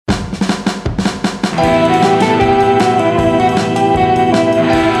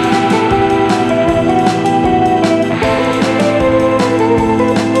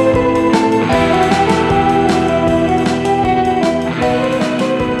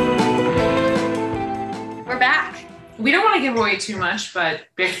We don't want to give away too much, but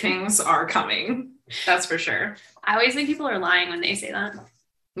big things are coming. That's for sure. I always think people are lying when they say that.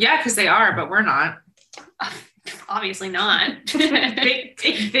 Yeah, because they are, but we're not. Obviously not. Big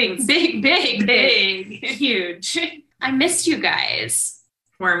things. Big. Huge. I missed you guys.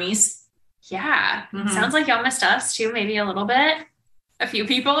 Wormies. Yeah. Sounds like y'all missed us too, maybe a little bit. A few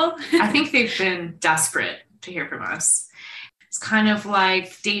people. I think they've been desperate to hear from us. It's kind of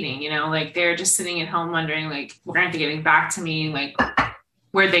like dating, like they're just sitting at home wondering, like, when aren't they getting back to me? Like,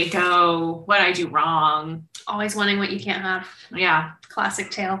 where'd they go? What'd I do wrong? Always wanting what you can't have. Yeah. Classic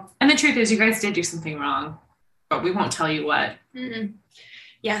tale. And the truth is, you guys did do something wrong, but we won't tell you what. Mm-mm.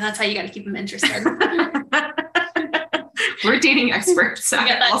 Yeah, that's how you got to keep them interested. We're dating experts.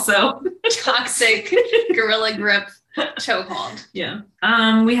 Also, toxic gorilla grip chokehold. Yeah.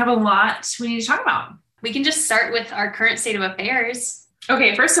 We have a lot we need to talk about. We can just start with our current state of affairs.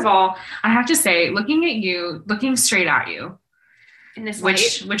 Okay, first of all, I have to say, looking straight at you, in this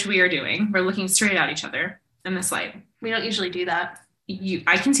light, which we are doing. We're looking straight at each other in this light. We don't usually do that.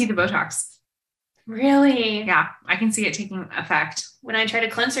 I can see the Botox. Really? Yeah, I can see it taking effect. When I try to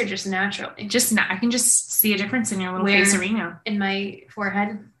cleanse her, just naturally. I can just see a difference in your little face arena. In my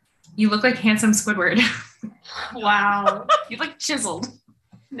forehead. You look like handsome Squidward. Wow. You look chiseled.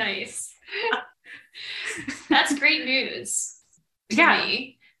 Nice. That's great news to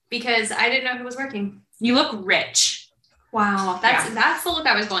me, because I didn't know if it was working. You look rich. Wow. That's the look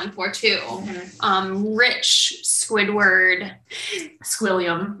I was going for too. Mm-hmm. Rich Squidward.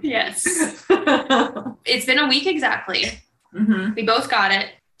 Squilliam. Yes. It's been a week exactly. Mm-hmm. We both got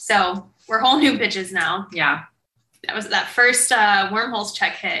it. So we're whole new bitches now. Yeah. That was that first wormholes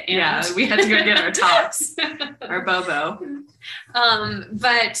check hit. And yeah, we had to go get our tox, our Bobo.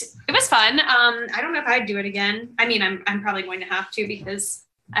 But it was fun. I don't know if I'd do it again. I mean, I'm probably going to have to, because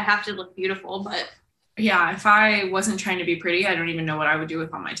I have to look beautiful. But yeah, if I wasn't trying to be pretty, I don't even know what I would do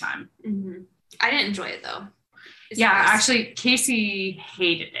with all my time. Mm-hmm. I didn't enjoy it though. Actually, Casey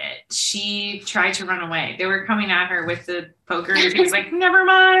hated it. She tried to run away. They were coming at her with the poker, and she was like, "Never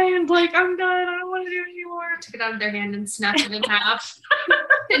mind. Like, I'm done. I don't want to do it anymore." Took it out of their hand and snapped it in half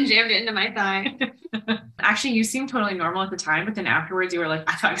and jammed it into my thigh. Actually, you seemed totally normal at the time, but then afterwards, you were like,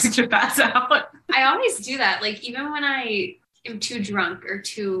 "I thought I was going to pass out." I always do that. Like, even when I am too drunk or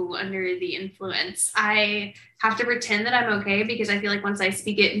too under the influence, I have to pretend that I'm okay, because I feel like once I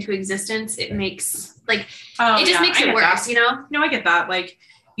speak it into existence, it makes makes it worse, No, I get that. Like,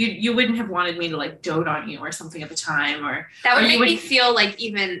 you wouldn't have wanted me to like dote on you or something at the time, or that would make me feel like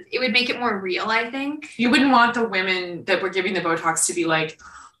it would make it more real, I think. You wouldn't want the women that were giving the Botox to be like,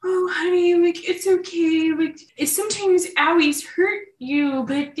 "Oh, honey, like, it's okay. Like, sometimes owies hurt you,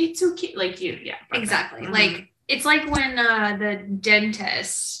 but it's okay." Like, exactly. Mm-hmm. Like, it's like when the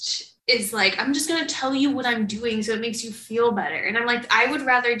dentist is like, "I'm just going to tell you what I'm doing so it makes you feel better." And I'm like, I would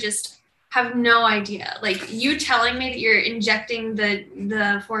rather just have no idea. Like, you telling me that you're injecting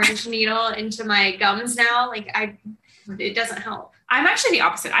the 4-inch needle into my gums now, like, it doesn't help. I'm actually the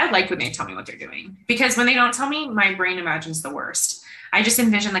opposite. I like when they tell me what they're doing, because when they don't tell me, my brain imagines the worst. I just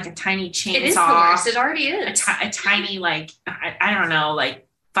envision like a tiny chainsaw. It is the worst. It already is. A tiny, like, I don't know, like,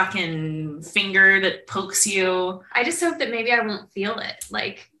 fucking finger that pokes you. I just hope that maybe I won't feel it.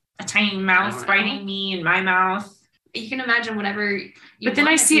 Like a tiny mouth biting me in my mouth. You can imagine whatever you But then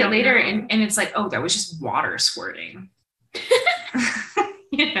I see it later and it's like, oh, that was just water squirting.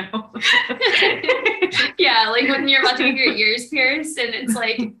 Yeah, like when you're about to get your ears pierced and it's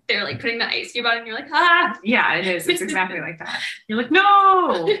like they're like putting the ice cube on and you're like, ah. Yeah, it is. It's exactly like that. You're like,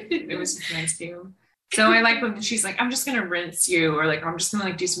 no. It was just nice too. So I like when she's like, "I'm just going to rinse you," or like, "I'm just going to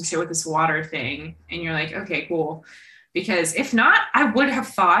like do some shit with this water thing." And you're like, okay, cool. Because if not, I would have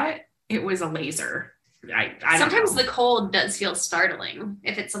thought it was a laser. I Sometimes the cold does feel startling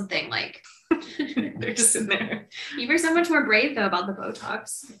if it's something like they're just in there. You were so much more brave though about the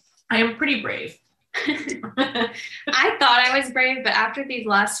Botox. I am pretty brave. I thought I was brave, but after these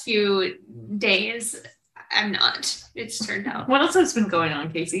last few days, I'm not. It's turned out. What else has been going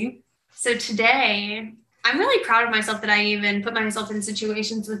on, Casey? So today, I'm really proud of myself that I even put myself in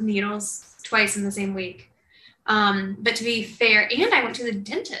situations with needles twice in the same week. But to be fair, and I went to the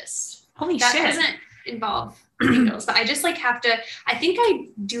dentist. Holy shit. That doesn't involve needles, but I just like have to, I think I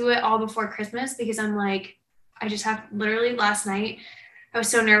do it all before Christmas, because I'm like, I just have, literally last night, I was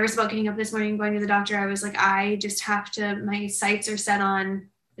so nervous about getting up this morning and going to the doctor. I was like, I just have to, my sights are set on,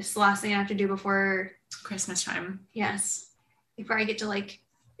 this is the last thing I have to do before Christmas time. Yes. Before I get to like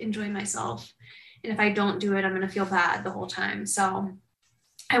enjoy myself. And if I don't do it, I'm going to feel bad the whole time. So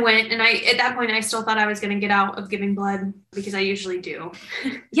I went, and at that point, I still thought I was going to get out of giving blood, because I usually do.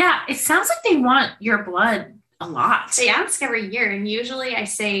 Yeah. It sounds like they want your blood a lot. They ask every year, and usually I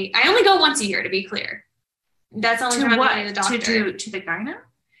say I only go once a year, to be clear. That's the only time I'm going to the doctor. To the gyno?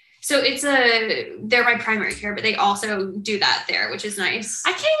 So they're my primary care, but they also do that there, which is nice.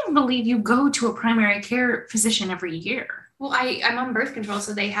 I can't even believe you go to a primary care physician every year. Well, I'm on birth control,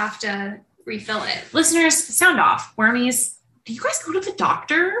 so they have to refill it. Listeners, sound off. Wormies, do you guys go to the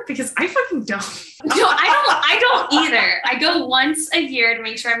doctor? Because I fucking don't. No, I don't either. I go once a year to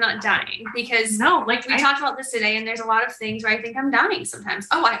make sure I'm not dying, because we talked about this today, and there's a lot of things where I think I'm dying sometimes.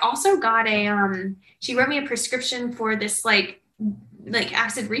 Oh, I also got she wrote me a prescription for this like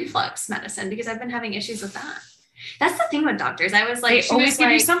acid reflux medicine, because I've been having issues with that. That's the thing with doctors. I was like, they always give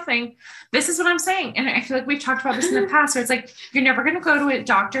you something. This is what I'm saying. And I feel like we've talked about this in the past, where it's like, you're never going to go to a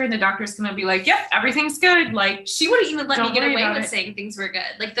doctor and the doctor's going to be like, yep, everything's good. Like, she wouldn't even let me get away with saying things were good.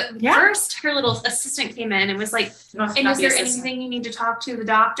 Like first, her little assistant came in and was like, and is there anything you need to talk to the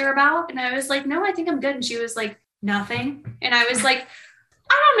doctor about? And I was like, no, I think I'm good. And she was like, nothing. And I was like,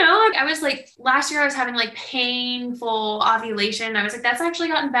 I don't know. I was like, last year I was having like painful ovulation. I was like, that's actually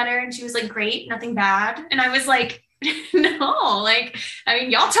gotten better. And she was like, great, nothing bad. And I was like, no, like, I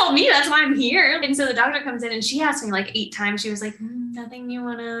mean, y'all told me, that's why I'm here. And so the doctor comes in and she asked me like 8 times. She was like, nothing you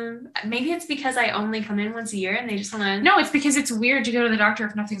want to, maybe it's because I only come in once a year and they just want to. No, it's because it's weird to go to the doctor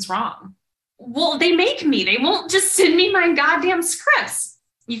if nothing's wrong. Well, they make me, they won't just send me my goddamn scripts.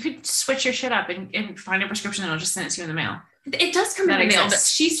 You could switch your shit up and find a prescription and I'll just send it to you in the mail. It does come in the mail, but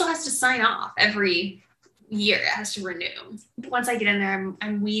she still has to sign off every year. It has to renew. Once I get in there,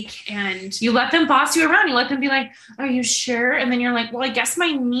 I'm weak, and you let them boss you around. You let them be like, are you sure? And then you're like, well, I guess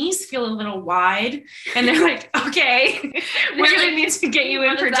my knees feel a little wide. And they're like, okay, we're going to need to get you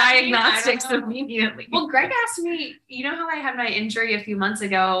in for diagnostics immediately. Well, Greg asked me, you know how I had my injury a few months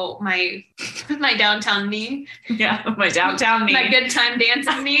ago, my downtown knee? Yeah, my downtown knee. My good time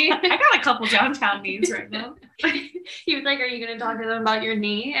dancing knee. I got a couple downtown knees right now. He was like, are you going to talk to them about your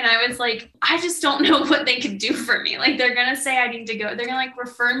knee? And I was like, I just don't know what they could do for me. Like, they're going to say I need to go. They're going to like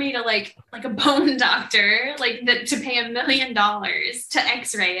refer me to like a bone doctor, like to pay $1 million to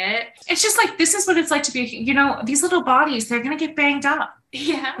x-ray it. It's just like, this is what it's like to be, you know, these little bodies, they're going to get banged up.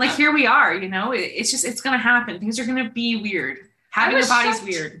 Yeah. Like here we are, you know, it's going to happen. Things are going to be weird. Having a body's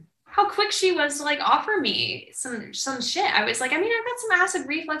weird. How quick she was to like offer me some shit. I was like, I mean, I've got some acid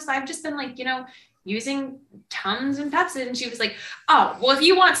reflux. I've just been like, you know, using Tums and Pepsid. And she was like, oh, well, if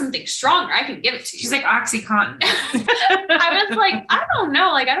you want something stronger, I can give it to you. She's like, OxyContin. I was like, I don't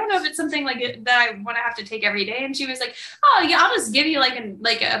know. Like, I don't know if it's something like that I want to have to take every day. And she was like, oh yeah, I'll just give you like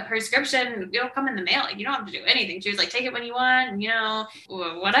a prescription. It'll come in the mail. Like, you don't have to do anything. She was like, take it when you want, and, you know,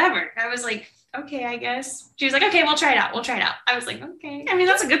 whatever. I was like, okay, I guess. She was like, okay, we'll try it out. I was like, okay. I mean,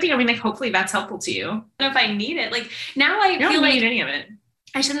 that's a good thing. I mean, like, hopefully that's helpful to you. I don't know if I need it. Like, now I feel feel like like any of it.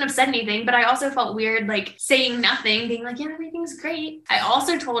 I shouldn't have said anything, but I also felt weird, like saying nothing, being like, yeah, everything's great. I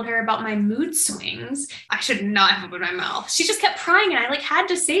also told her about my mood swings. I should not have opened my mouth. She just kept prying, and I like had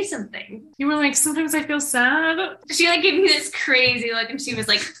to say something. You were like, sometimes I feel sad. She like gave me this crazy look, and she was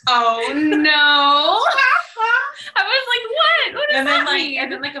like, oh no. I was like, what? What does that mean?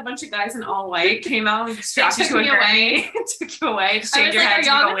 And then like a bunch of guys in all white came out and strapped you to a gurney, took you away, exchanged your head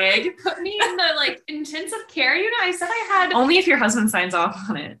to a wig. Put me in the like intensive care unit. I said I had only if your husband signs off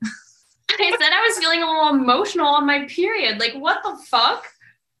on it. I said I was feeling a little emotional on my period. Like, what the fuck?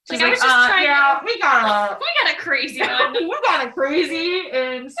 Like, I was just trying to, we got a crazy one. We got a crazy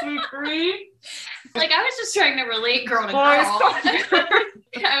and sweet free. Like, I was just trying to relate girl to girl.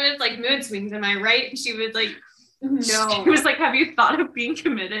 I was like, mood swings, am I right? And she was like, no. She was like, have you thought of being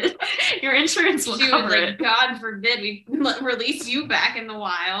committed? Your insurance will cover it. God forbid we release you back in the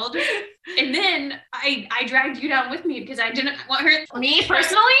wild. And then I dragged you down with me because I didn't want her. Me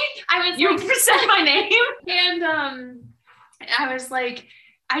personally, I was you said my name, and I was like,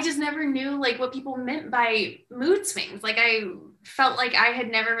 I just never knew like what people meant by mood swings. Like, I felt like I had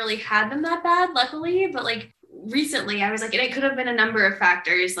never really had them that bad, luckily, but like recently I was like, and it could have been a number of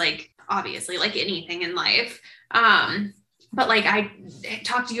factors, like obviously like anything in life. But like I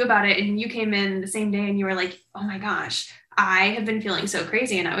talked to you about it, and you came in the same day and you were like, oh my gosh, I have been feeling so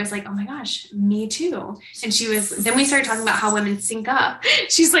crazy. And I was like, oh my gosh, me too. And then we started talking about how women sync up.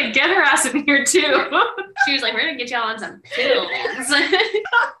 She's like, get her ass in here too. She was like, we're gonna get y'all on some pills.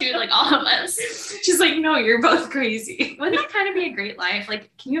 She was like, all of us. She's like, no, you're both crazy. Wouldn't that kind of be a great life?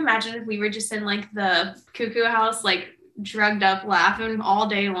 Like, can you imagine if we were just in like the cuckoo house, like drugged up, laughing all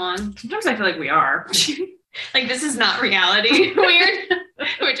day long? Sometimes I feel like we are. Like, this is not reality.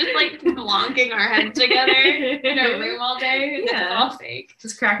 We're just like blonking our heads together in a room all day. Yeah. It's all fake.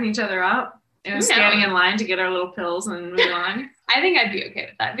 Just cracking each other up. And standing in line to get our little pills and move on. I think I'd be okay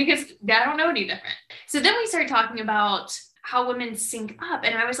with that because I don't know any different. So then we started talking about how women sync up.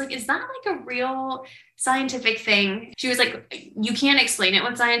 And I was like, is that like a real scientific thing? She was like, you can't explain it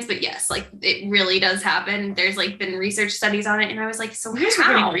with science, but yes, like it really does happen. There's like been research studies on it. And I was like, so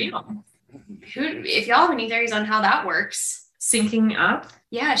how? Real. If y'all have any theories on how that works. Syncing up?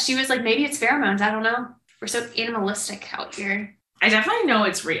 Yeah, she was like, maybe it's pheromones. I don't know. We're so animalistic out here. I definitely know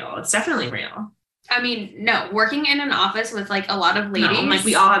it's real. It's definitely real. I mean, no, working in an office with like a lot of ladies, no, like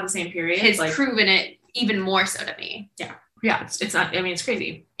we all have the same period, has like, proven it even more so to me. Yeah, it's not. I mean, it's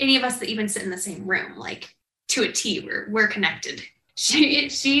crazy. Any of us that even sit in the same room, like to a T, we're connected. She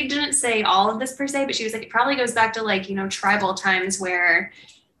didn't say all of this per se, but she was like, it probably goes back to like, you know, tribal times where.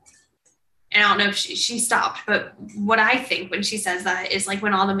 And I don't know if she stopped, but what I think when she says that is like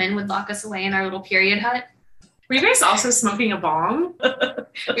when all the men would lock us away in our little period hut. Were you guys also smoking a bong?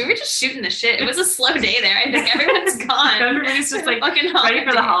 We were just shooting the shit. It was a slow day there. I think everyone's gone. Everybody's just like fucking ready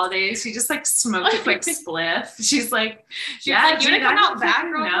for the holidays. She just like smoked a quick spliff. She's like, you want to come out back?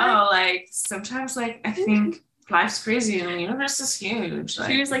 No, like sometimes like I think life's crazy and the universe is huge.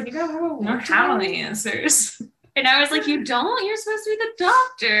 Like, she was like, you don't have all the answers. And I was like, you don't? You're supposed to be the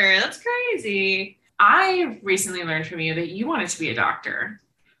doctor. That's crazy. I recently learned from you that you wanted to be a doctor.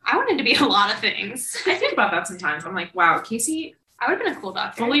 I wanted to be a lot of things. I think about that sometimes. I'm like, wow, Casey, I would have been a cool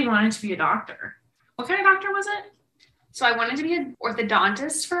doctor. Fully wanted to be a doctor. What kind of doctor was it? So I wanted to be an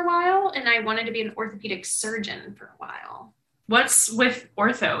orthodontist for a while, and I wanted to be an orthopedic surgeon for a while. What's with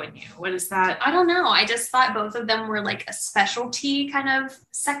ortho in you? What is that? I don't know. I just thought both of them were like a specialty kind of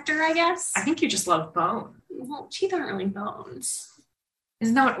sector, I guess. I think you just love bone. Well, teeth aren't really bones.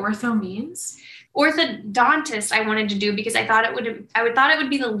 Isn't that what ortho means? Orthodontist I wanted to do because I thought it would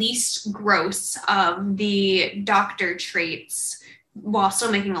be the least gross of the doctor traits while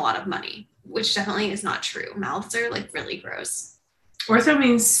still making a lot of money, which definitely is not true. Mouths are like really gross. Ortho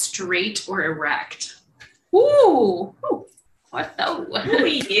means straight or erect. Ooh. What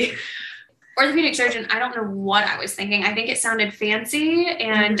the? Orthopedic surgeon, I don't know what I was thinking. I think it sounded fancy,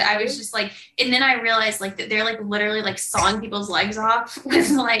 and I was just like, and then I realized like that they're like literally like sawing people's legs off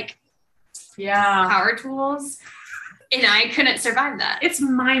with like power tools, and I couldn't survive that. It's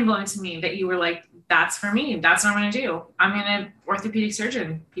mind-blowing to me that you were like, that's for me. That's what I'm going to do. I'm going to orthopedic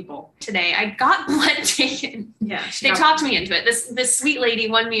surgeon people. Today, I got blood taken. Yeah. They talked me into it. This sweet lady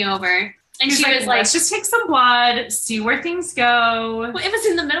won me over. And she was like, let's just take some blood, see where things go. Well, it was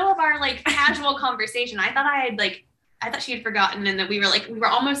in the middle of our like casual conversation. I thought she had forgotten, and that we were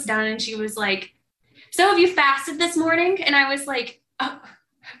almost done. And she was like, so have you fasted this morning? And I was like, oh,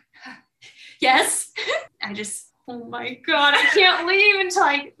 yes. Oh my God, I can't leave until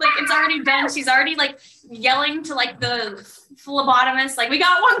it's already done. She's already like yelling to like the phlebotomist, like, we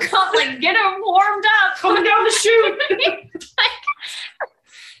got one cup, like get her warmed up. Coming down the chute.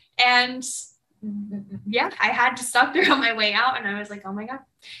 And yeah, I had to stop there on my way out, and I was like, oh my God.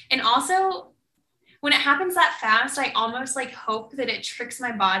 And also when it happens that fast, I almost like hope that it tricks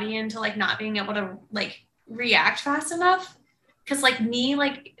my body into like not being able to like react fast enough. Cause like me,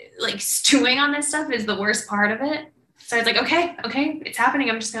 like stewing on this stuff is the worst part of it. So I was like, okay, it's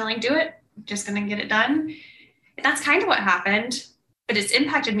happening. I'm just going to like do it. I'm just going to get it done. And that's kind of what happened, but it's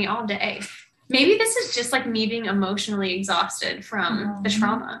impacted me all day. Maybe this is just like me being emotionally exhausted from the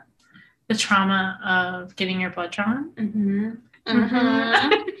trauma. The trauma of getting your blood drawn? Mm-hmm.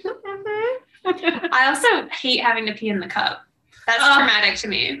 Mm-hmm. I also hate having to pee in the cup. That's traumatic to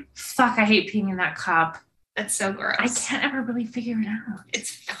me. Fuck, I hate peeing in that cup. That's so gross. I can't ever really figure it out.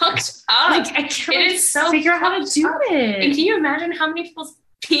 It's fucked up. Like, I can't it is so figure out how to do it. And can you imagine how many people's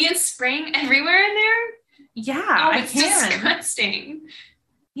pee and spring everywhere in there? Yeah, I can. Disgusting.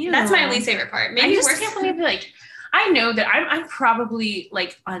 Ew. That's my least favorite part. Maybe I just can't believe like I know that I'm probably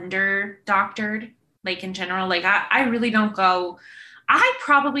like under doctored, like in general. Like I really don't go. I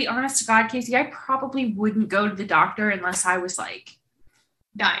probably, honest to God, Casey, I probably wouldn't go to the doctor unless I was like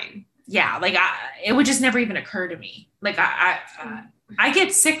dying. Yeah, like it would just never even occur to me. Like I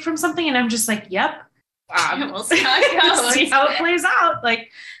get sick from something and I'm just like, yep. We'll see how it goes. See how it plays out.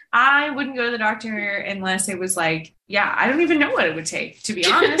 Like I wouldn't go to the doctor unless it was like, yeah, I don't even know what it would take, to be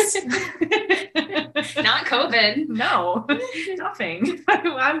honest. Not COVID. No, nothing.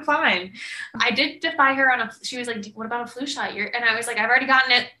 I'm fine. I did defy her she was like, what about a flu shot? And I was like, I've already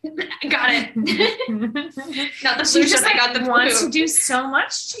gotten it. I got it. Not the flu shot, I got the flu. Wants to do so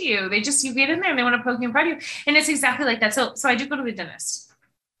much to you. You get in there and they want to poke you and prod you. And it's exactly like that. So I do go to the dentist.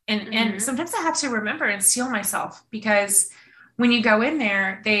 And sometimes I have to remember and steel myself, because when you go in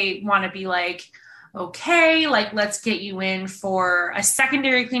there, they want to be like, okay, like, let's get you in for a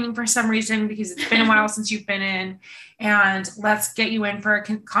secondary cleaning for some reason, because it's been a while since you've been in, and let's get you in for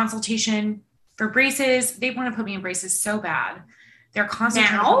a consultation for braces. They want to put me in braces so bad. They're constantly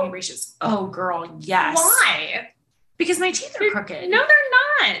trying to put me in braces. Oh, girl, yes. Why? Because my teeth are crooked. No,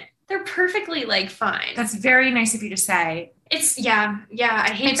 they're not. They're perfectly like fine. That's very nice of you to say. It's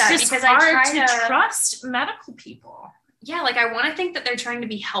I hate It's that just because hard I try to trust medical people. Yeah, like I want to think that they're trying to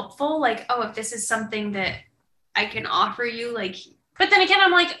be helpful. Like, oh, if this is something that I can offer you, like. But then again,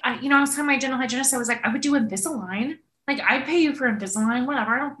 I'm like, I was telling my dental hygienist, I was like, I would do Invisalign. Like, I'd pay you for Invisalign,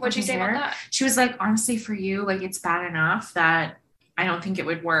 whatever. I don't. What'd you say about that? She was like, honestly, for you, like, it's bad enough that I don't think it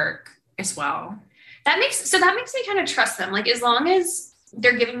would work as well. That makes me kind of trust them. Like, as long as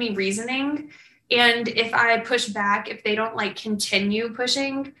they're giving me reasoning, and if I push back, if they don't like continue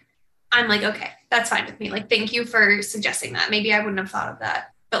pushing, I'm like, okay, that's fine with me. Like, thank you for suggesting that. Maybe I wouldn't have thought of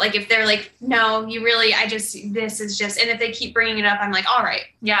that. But like, if they're like, no, you really, this is just, and if they keep bringing it up, I'm like, all right.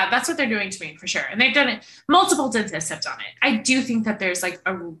 Yeah, that's what they're doing to me for sure. And they've done it. Multiple dentists have done it. I do think that there's like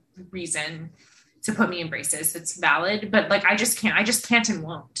a reason to put me in braces that's valid, but like, I just can't and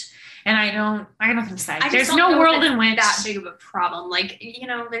won't. And I got nothing to say. There's no world in which that big of a problem. Like,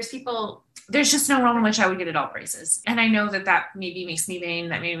 there's just no world in which I would get adult braces. And I know that maybe makes me vain.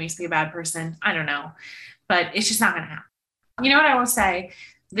 That maybe makes me a bad person. I don't know, but it's just not going to happen. You know what I will say?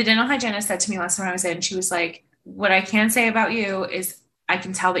 The dental hygienist said to me last time I was in, she was like, what I can say about you is I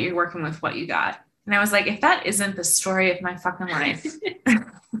can tell that you're working with what you got. And I was like, if that isn't the story of my fucking life, that's like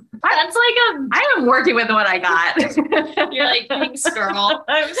I am working with what I got. You're like, thanks, girl.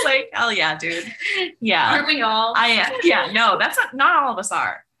 I was like, hell yeah, dude. Yeah. Aren't we all? I am. Yeah, no, that's not all of us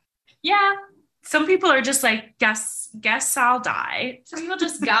are. Yeah. Some people are just like, guess I'll die. Some people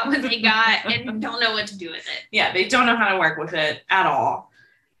just got what they got and don't know what to do with it. Yeah, they don't know how to work with it at all.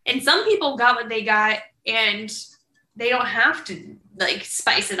 And some people got what they got and they don't have to like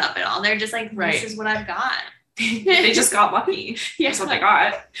spice it up at all. They're just like, this is what I've got. They just got lucky. Yeah. That's what they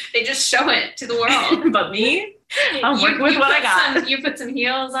got. They just show it to the world. But me, I'm working with what I got. You put some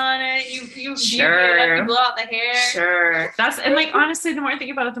heels on it. You sure. You blow out the hair. Sure. And like, honestly, the more I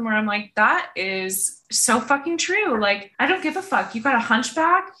think about it, the more I'm like, that is so fucking true. Like, I don't give a fuck. You got a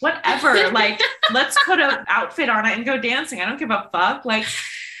hunchback, whatever. Like, let's put an outfit on it and go dancing. I don't give a fuck. Like,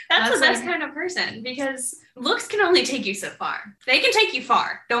 that's the best kind of person because looks can only take you so far. They can take you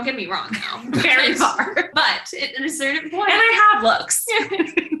far. Don't get me wrong now. Very far. But at a certain point. And I have looks.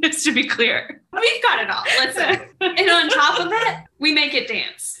 Just to be clear. We've got it all. Listen. And on top of it, we make it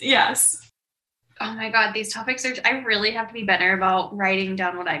dance. Yes. Oh my God. These topics I really have to be better about writing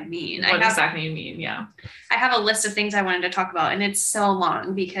down what I mean. What exactly you mean? Yeah. I have a list of things I wanted to talk about and it's so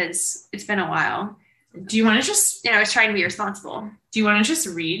long because it's been a while. Do you want to just... I was trying to be responsible. Do you want to just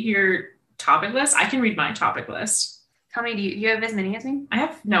read your topic list? I can read my topic list. How many do you have as many as me?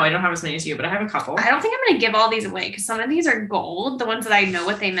 I don't have as many as you, but I have a couple. I don't think I'm going to give all these away because some of these are gold, the ones that I know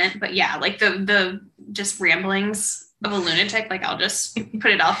what they meant. But yeah, like the just ramblings of a lunatic, like I'll just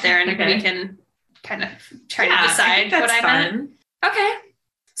put it out there and we can kind of try to decide what I meant. Okay.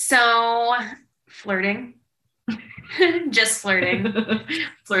 So flirting. Just flirting.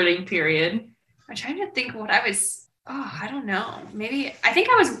 Flirting, period. I'm trying to think what I don't know. Maybe I think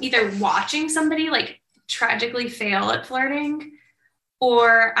I was either watching somebody like tragically fail at flirting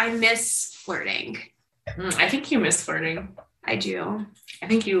or I miss flirting. I think you miss flirting. I do. I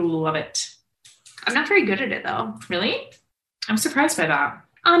think you love it. I'm not very good at it though. Really? I'm surprised by that.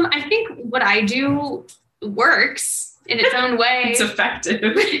 I think what I do works in its own way. It's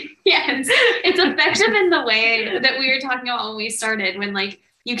effective. Yes. It's effective in the way that we were talking about when we started, when like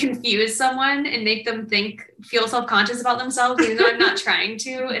you confuse someone and make them feel self-conscious about themselves, even though I'm not trying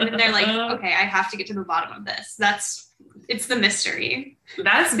to. And then they're like, okay, I have to get to the bottom of this. It's the mystery.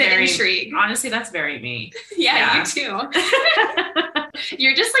 That's the intrigue. Honestly, that's very me. Yeah, you too.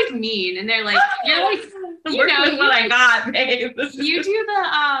 You're just like mean. And they're like, you're like, what I got, babe. You do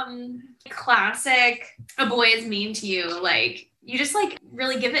the classic, a boy is mean to you. Like, you just like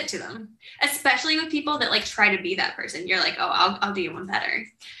really give it to them, especially with people that like try to be that person. You're like, oh, I'll do you one better.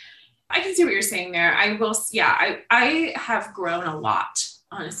 I can see what you're saying there. I have grown a lot,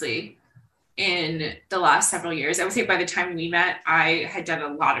 honestly, in the last several years. I would say by the time we met, I had done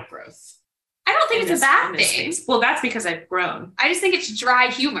a lot of growth. I don't think it's a bad thing. Well, that's because I've grown. I just think it's dry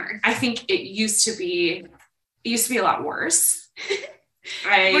humor. I think it used to be a lot worse.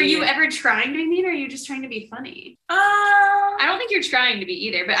 Were you ever trying to be mean or are you just trying to be funny? I don't think you're trying to be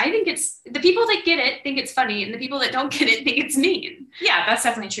either, but I think it's the people that get it think it's funny and the people that don't get it think it's mean. Yeah, that's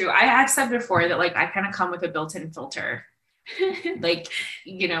definitely true. I have said before that like I kind of come with a built-in filter. Like,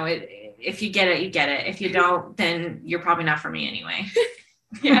 if you get it, you get it. If you don't, then you're probably not for me anyway.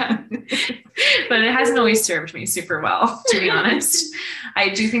 Yeah. But it hasn't always served me super well, to be honest. I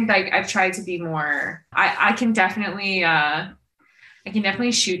do think like I've tried to be more, I can definitely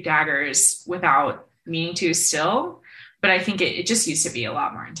shoot daggers without meaning to still, but I think it just used to be a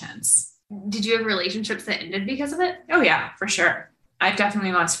lot more intense. Did you have relationships that ended because of it? Oh yeah, for sure. I've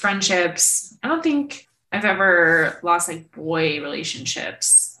definitely lost friendships. I don't think I've ever lost like boy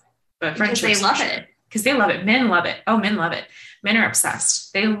relationships, but friendships. Because they love it. Because they love it. Men love it. Oh, men love it. Men are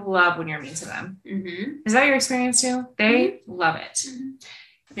obsessed. They love when you're mean to them. Mm-hmm. Is that your experience too? They love it. Mm-hmm.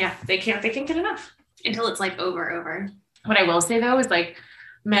 Yeah, they can't get enough. Until it's like over. What I will say though is like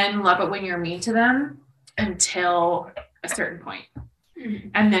men love it when you're mean to them until a certain point. Mm-hmm.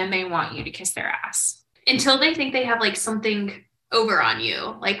 And then they want you to kiss their ass. Until they think they have like something over on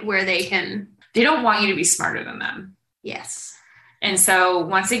you, like where they don't want you to be smarter than them. Yes. And so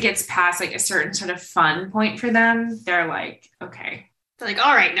once it gets past like a certain sort of fun point for them, they're like, okay. They're like,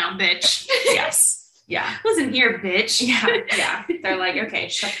 all right now, bitch. Yes. Yeah. Listen here, bitch. Yeah. They're like, okay,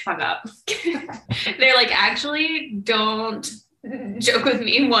 shut the fuck up. They're like, actually, don't joke with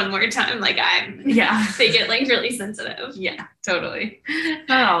me one more time. Like they get like really sensitive. Yeah, totally.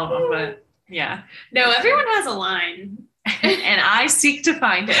 Not all of them, but yeah. No, everyone has a line. And I seek to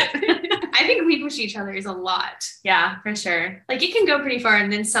find it. I think we push each other's a lot. Yeah, for sure. Like it can go pretty far.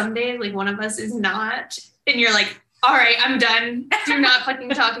 And then some days, like one of us is not. And you're like, all right, I'm done. Do not fucking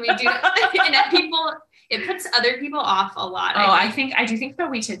talk to me. And it puts other people off a lot. Oh, I do think that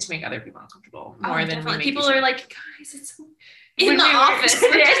we tend to make other people uncomfortable more than we make people are like, guys, it's in the office.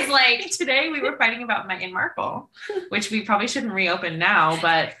 Today we were fighting about Meghan Markle, which we probably shouldn't reopen now,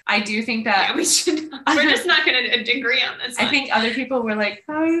 but I do think that we should. We're just not going to agree on this. I think other people were like,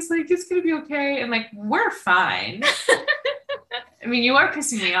 guys, like it's going to be okay, and like we're fine. I mean, you are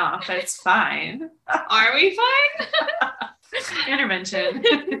pissing me off, but it's fine. Are we fine? Intervention.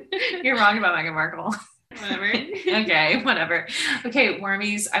 You're wrong about Meghan Markle. Whatever. Okay, whatever. Okay,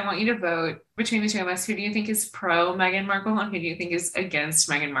 Wormies, I want you to vote between the two of us. Who do you think is pro Meghan Markle and who do you think is against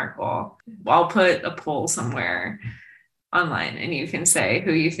Meghan Markle? I'll put a poll somewhere online and you can say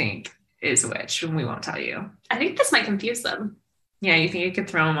who you think is which and we won't tell you. I think this might confuse them. Yeah, you think it could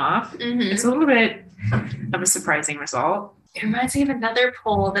throw them off? Mm-hmm. It's a little bit of a surprising result. It reminds me of another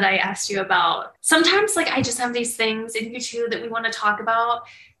poll that I asked you about. Sometimes like I just have these things in you too that we want to talk about.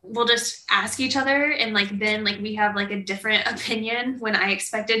 We'll just ask each other and like then like we have like a different opinion when I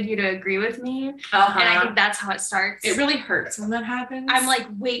expected you to agree with me. Uh-huh. And I think that's how it starts. It really hurts when that happens. I'm like,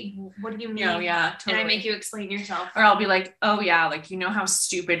 wait, what do you mean? Oh yeah, totally. And I make you explain yourself. Or I'll be like, oh yeah, like you know how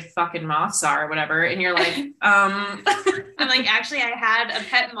stupid fucking moths are or whatever. And you're like, I'm like, actually I had a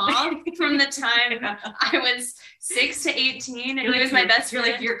pet moth from the time I was 6 to 18 and he was my best friend.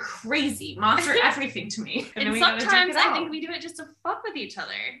 You're like, you're crazy. Moths are everything to me. And sometimes I think we do it just to fuck with each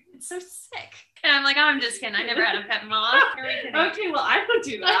other. It's so sick. And I'm like, oh, I'm just kidding. I never had a pet moth. Okay, well, I don't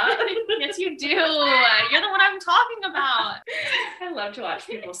do that. Yes, you do. You're the one I'm talking about. I love to watch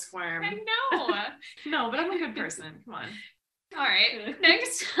people squirm. I know. No, but I'm a good person. Come on. All right.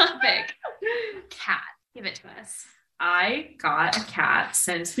 Next topic. Cat. Give it to us. I got a cat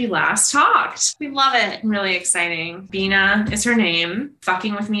since we last talked. We love it. Really exciting. Bina is her name.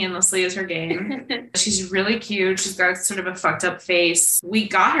 Fucking with me endlessly is her game. She's really cute. She's got sort of a fucked up face. We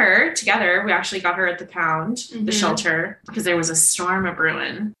got her together. We actually got her at the pound, the shelter, because there was a storm of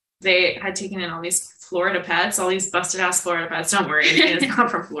ruin. They had taken in all these Florida pets, all these busted ass Florida pets. Don't worry, it's not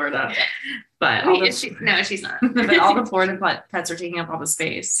from Florida. But no, she's not. But all the Florida pets are taking up all the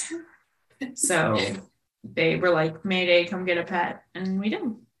space. So they were like, Mayday, come get a pet. And we did.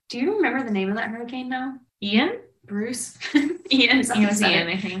 Do you remember the name of that hurricane now? Ian? Bruce? Ian. It was Ian,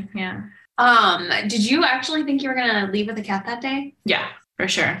 I think. Yeah. Did you actually think you were going to leave with a cat that day? Yeah, for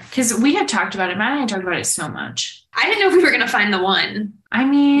sure. Because we had talked about it. Matt and I talked about it so much. I didn't know if we were going to find the one. I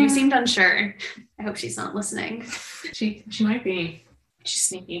mean, you seemed unsure. I hope she's not listening. She might be. She's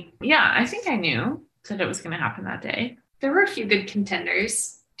sneaky. Yeah, I think I knew that it was going to happen that day. There were a few good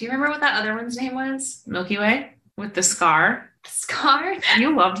contenders. Do you remember what that other one's name was? Milky Way with the scar. Scar?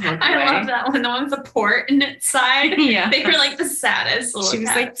 You loved Milky Way. I loved that one. The one with the port in its side. Yeah. They were like the saddest little She was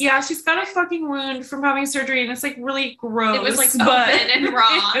cats. like, yeah, she's got a fucking wound from having surgery and it's like really gross. It was like open and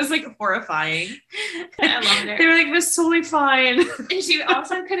raw. It was like horrifying. I loved her. They were like, this is totally fine. And she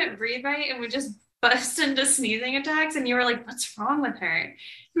also couldn't breathe right and would just bust into sneezing attacks, and you were like, what's wrong with her?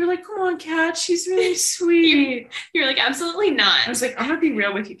 You were like, come on, Kat, she's really sweet. You're like, absolutely not. I was like, I'm gonna be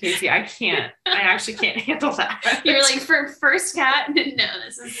real with you, Casey. I actually can't handle that. You were like, for first cat, no,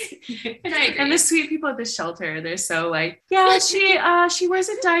 this is. And I agree. And the sweet people at the shelter, they're so like, yeah, she wears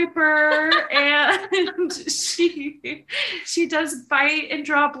a diaper and she does bite and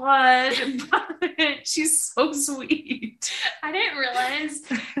draw blood, but she's so sweet. I didn't realize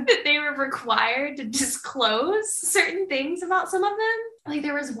that they were required to disclose certain things about some of them. Like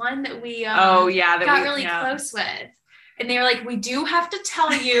there was one that we got really close with, and they were like, we do have to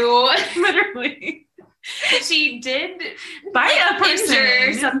tell you literally she did bite a person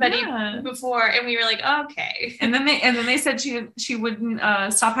injure somebody before, and we were like, okay. And then they said she wouldn't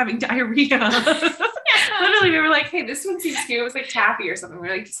stop having diarrhea. Literally, we were like, hey, this one seems cute. It was like taffy or something. We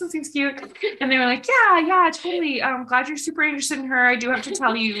were like, this one seems cute. And they were like, yeah, totally. I'm glad you're super interested in her. I do have to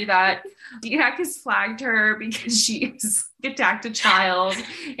tell you that Baaack has flagged her because she has attacked a child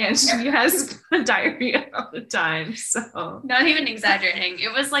and she has diarrhea all the time. So not even exaggerating.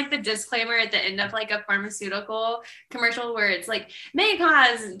 It was like the disclaimer at the end of like a pharmaceutical commercial where it's like, may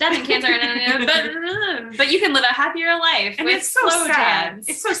cause death and cancer, but you can live a happier life. And it's so sad.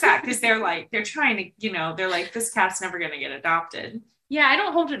 It's so sad because they're trying to, they're like, this cat's never going to get adopted. Yeah, I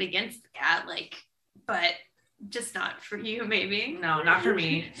don't hold it against the cat, but just not for you, maybe. No, not for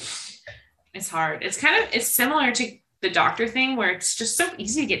me. It's hard. It's similar to the doctor thing where it's just so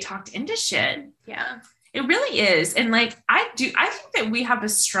easy to get talked into shit. Yeah, it really is. And I think that we have a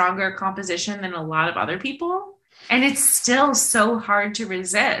stronger composition than a lot of other people. And it's still so hard to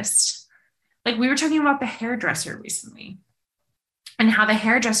resist. Like we were talking about the hairdresser recently and how the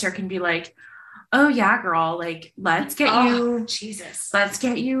hairdresser can be like, oh yeah, girl, like, let's get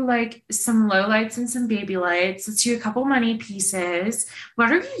you like some low lights and some baby lights. Let's do a couple money pieces.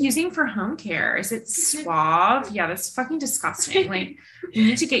 What are you using for home care? Is it Suave? Yeah, that's fucking disgusting. Like, we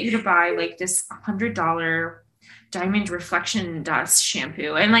need to get you to buy like this $100 diamond reflection dust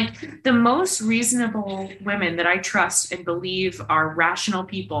shampoo. And like the most reasonable women that I trust and believe are rational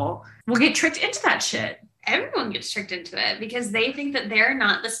people will get tricked into that shit. Everyone gets tricked into it because they think that they're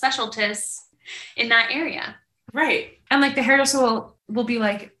not the specialists in that area. Right. And like the hairdresser will be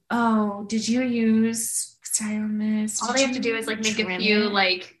like, oh, did you use style mist? All they have to do is like make a few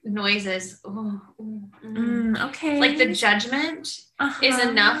like noises. Okay. Like the judgment is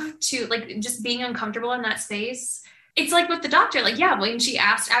enough to like just being uncomfortable in that space. It's like with the doctor, like, yeah,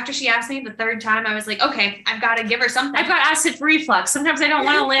 after she asked me the third time, I was like, okay, I've got to give her something. I've got acid reflux. Sometimes I don't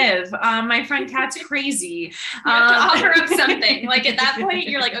want to live. My friend Kat's crazy. You have to offer up something. Like at that point,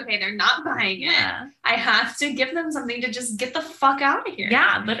 you're like, okay, they're not buying it. Yeah. I have to give them something to just get the fuck out of here.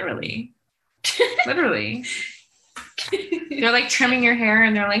 Yeah, literally. Literally. They're like trimming your hair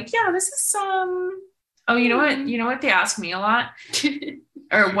and they're like, yeah, this is oh, you know what? They ask me a lot.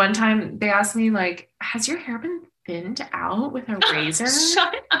 Or one time they asked me like, has your hair been thinned out with a razor?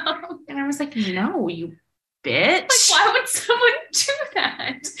 Shut up. And I was like, no, you bitch. Like, why would someone do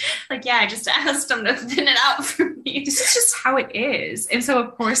that? Like, yeah, I just asked them to thin it out for me. This is just how it is. And so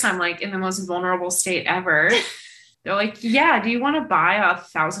of course I'm like in the most vulnerable state ever. They're like, yeah, do you want to buy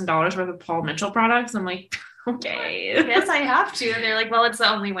 $1,000 worth of Paul Mitchell products? I'm like, okay. Yes, I have to. And they're like, well, it's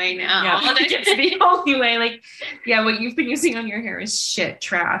the only way now. Yeah, it's the only way. Like, yeah, what you've been using on your hair is shit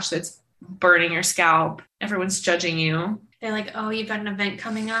trash that's burning your scalp. Everyone's judging you. They're like, oh, you've got an event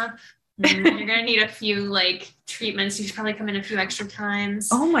coming up. You're gonna need a few like treatments. You should probably come in a few extra times.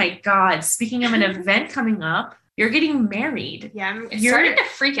 Oh my God. Speaking of an event coming up, you're getting married. Yeah, I'm starting to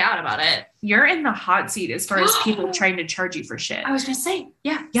freak out about it. You're in the hot seat as far as people trying to charge you for shit. I was gonna say,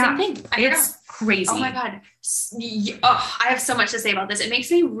 same thing. It's crazy. Oh my God. Oh, I have so much to say about this. It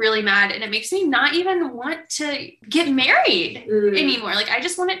makes me really mad, and it makes me not even want to get married anymore. Like, I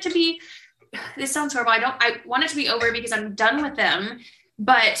just want it to be, this sounds horrible. I want it to be over because I'm done with them,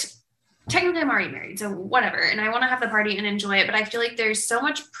 but technically I'm already married, so whatever. And I want to have the party and enjoy it, but I feel like there's so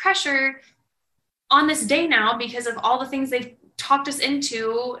much pressure on this day now because of all the things they've talked us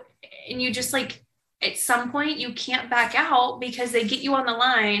into, and you just like, at some point you can't back out because they get you on the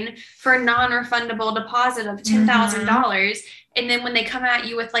line for a non-refundable deposit of $10,000. And then when they come at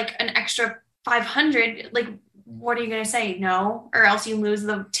you with like an extra 500, like, what are you going to say? No, or else you lose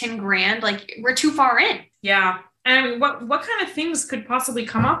the 10 grand. Like, we're too far in. Yeah. And what kind of things could possibly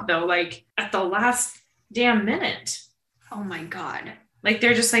come up though? Like at the last damn minute. Oh my God. Like,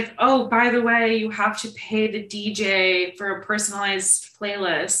 they're just like, oh, by the way, you have to pay the DJ for a personalized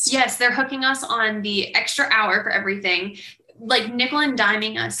playlist. Yes, they're hooking us on the extra hour for everything. like nickel and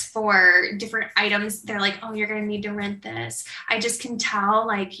diming us for different items. They're like, oh, you're going to need to rent this. I just can tell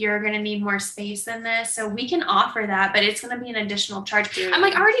like you're going to need more space than this. So we can offer that, but it's going to be an additional charge. Dude. I'm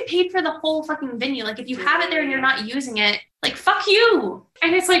like, I already paid for the whole fucking venue. Like if you have it there and you're not using it, like, fuck you.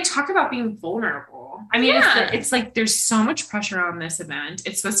 And it's like, talk about being vulnerable. I mean, it's like, there's so much pressure on this event.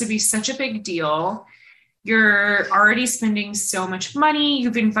 It's supposed to be such a big deal. You're already spending so much money.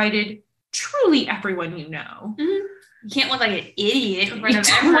 You've invited truly everyone you know. Mm-hmm. You can't look like an idiot in front of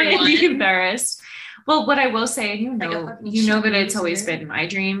don't want to everyone. be embarrassed. Well, what I will say, you know that it's always been my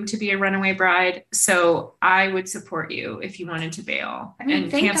dream to be a runaway bride. So I would support you if you wanted to bail. I mean,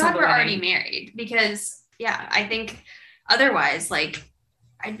 and thank cancel God the we're wedding. already married because, yeah, I think otherwise, like,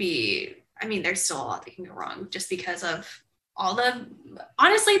 there's still a lot that can go wrong just because of all the,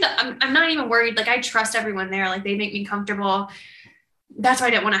 honestly, I'm not even worried. Like, I trust everyone there. Like, they make me comfortable. That's why I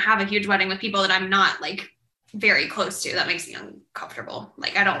didn't want to have a huge wedding with people that I'm not, like, very close to. That makes me uncomfortable.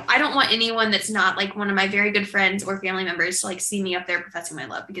 Like, I don't want anyone that's not like one of my very good friends or family members to like see me up there professing my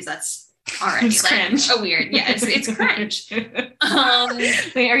love, because that's already It's like cringe. a weird, it's cringe.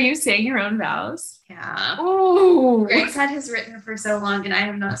 Wait, are you saying your own vows? Yeah. Oh, Greg's had his written for so long, and I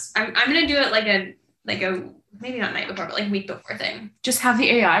have not. I'm gonna do it like a maybe not night before, but like week before thing. just have the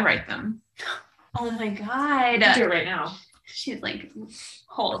AI write them. Oh my God. Do it right now. She's like,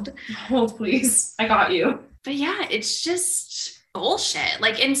 hold, Please. I got you. but yeah, it's just bullshit.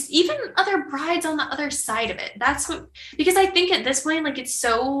 Like, and even other brides on the other side of it. That's what, because I think at this point, like, it's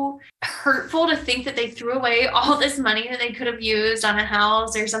so hurtful to think that they threw away all this money that they could have used on a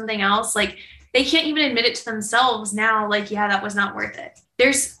house or something else. Like, they can't even admit it to themselves now. Like, yeah, that was not worth it.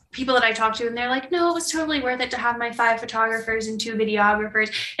 There's people that I talk to and they're like, no, it was totally worth it to have my 5 photographers and 2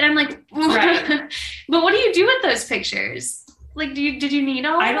 videographers. And I'm like, right. But what do you do with those pictures? Like, did you need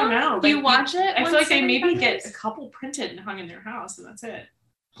all of them? I don't know. Do you watch it? I feel like they maybe 75 get years? a couple printed and hung in their house, and that's it.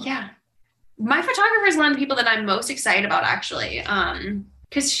 Yeah. My photographer is one of the people that I'm most excited about, actually.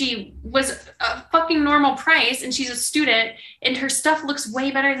 Because she was a fucking normal price and she's a student and her stuff looks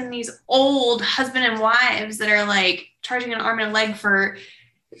way better than these old husband and wives that are like charging an arm and a leg for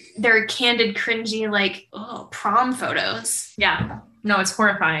their candid, cringy, like, prom photos. Yeah. No, it's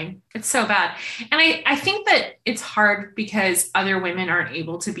horrifying. It's so bad. And I think that it's hard because other women aren't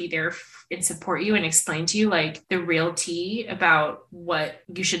able to be there and support you and explain to you like the real tea about what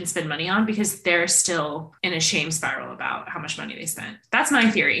you shouldn't spend money on, because they're still in a shame spiral about how much money they spent. That's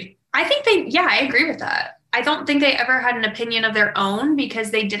my theory. I think I agree with that. I don't think they ever had an opinion of their own because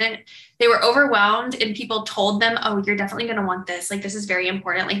they were overwhelmed and people told them, oh, you're definitely going to want this. Like, this is very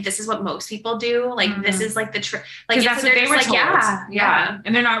important. Like, this is what most people do. Like, this is like the trick. Like, that's what they were told. Yeah.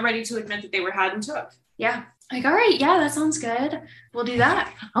 And they're not ready to admit that they were had and took. Yeah. Like, all right. Yeah, that sounds good. We'll do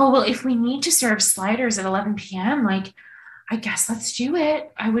that. Oh, well, if we need to serve sliders at 11 p.m., like, I guess let's do it.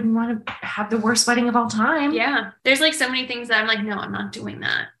 I wouldn't want to have the worst wedding of all time. Yeah. There's like so many things that I'm like, no, I'm not doing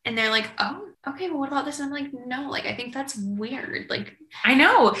that. And they're like, oh, okay, well, what about this? And I'm like, no, like, I think that's weird. Like, I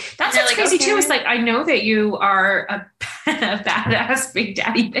know. That's what's like, crazy okay. too. Is like, I know that you are a badass big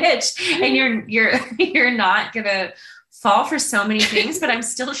daddy bitch and you're not going to fall for so many things, but I'm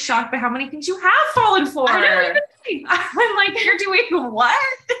still shocked by how many things you have fallen for. I know. I'm like, you're doing what?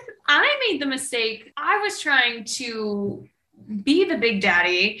 I made the mistake. I was trying to be the big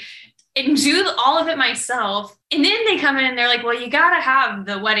daddy and do all of it myself. And then they come in and they're like, well, you got to have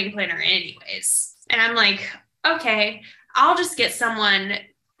the wedding planner anyways. And I'm like, okay, I'll just get someone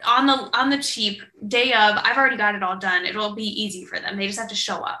on the cheap day of. I've already got it all done. It'll be easy for them. They just have to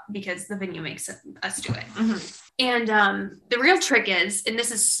show up because the venue makes us do it. Mm-hmm. And the real trick is, and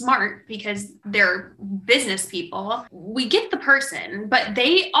this is smart because they're business people, we get the person, but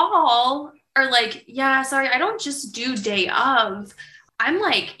they all are like, yeah, sorry, I don't just do day of. I'm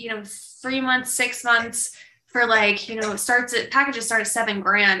like, 3 months, 6 months for like, packages start at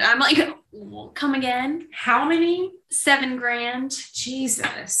 $7,000. I'm like, well, come again? How many? $7,000.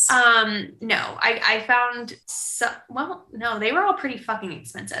 Jesus. No, I found no, they were all pretty fucking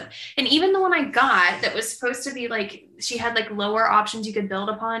expensive. And even the one I got that was supposed to be like, she had like lower options you could build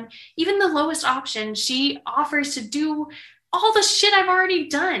upon. Even the lowest option, she offers to do all the shit I've already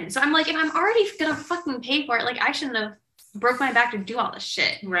done. So I'm like, if I'm already gonna fucking pay for it, like I shouldn't have broke my back to do all this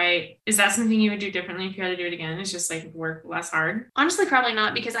shit. Right. Is that something you would do differently if you had to do it again? It's just like work less hard? Honestly, probably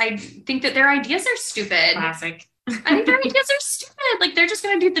not, because I think that their ideas are stupid. Classic. I think their ideas are stupid. Like, they're just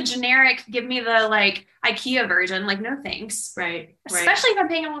going to do the generic, give me the like IKEA version. Like, no thanks. Right. Especially if I'm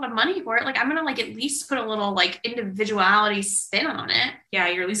paying a lot of money for it. Like, I'm going to like at least put a little like individuality spin on it. Yeah.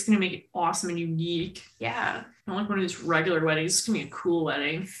 You're at least going to make it awesome and unique. Yeah. Not like one of these regular weddings. It's going to be a cool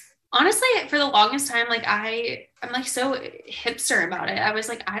wedding. Honestly, for the longest time, like I'm like so hipster about it. I was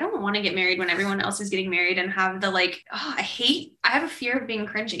like, I don't want to get married when everyone else is getting married and have the like, I have a fear of being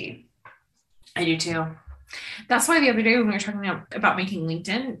cringy. I do too. That's why the other day when we were talking about making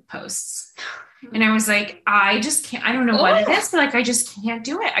LinkedIn posts, and I was like, I just can't, I don't know what it is, but like, I just can't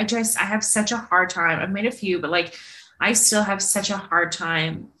do it. I have such a hard time. I've made a few, but like, I still have such a hard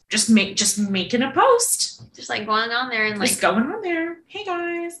time just making a post. Just like going on there and like just going on there. Hey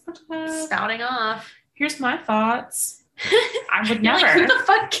guys, spouting off. Here's my thoughts. I would never. Like, who the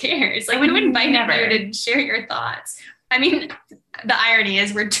fuck cares? Like, who invited you to share your thoughts? I mean, the irony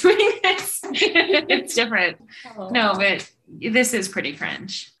is we're doing this. It's different. Oh. No, but this is pretty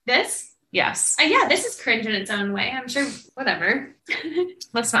cringe. This? Yes. Yeah, this is cringe in its own way. I'm sure, whatever.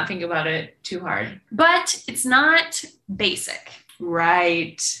 Let's not think about it too hard. But it's not basic.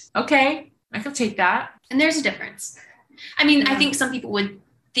 Right. Okay. I can take that. And there's a difference. I mean, I think some people would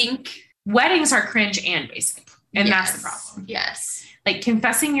think weddings are cringe and basic. And that's the problem. Yes. Like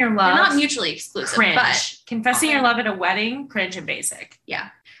confessing your love. They're not mutually exclusive. Cringe. But confessing your love at a wedding, cringe and basic. Yeah.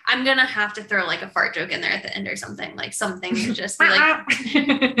 I'm going to have to throw like a fart joke in there at the end or something. Like something to just be like,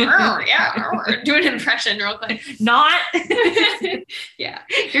 oh, yeah. Do an impression real quick. Not. Yeah.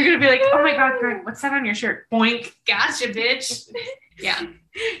 You're going to be like, oh my God, Greg, what's that on your shirt? Boink. Gotcha, bitch. Yeah.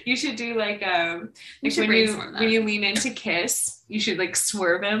 You should do like when you lean in to kiss, you should like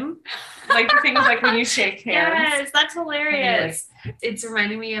swerve him. Like the thing is like when you shake hands. Yes, that's hilarious. It's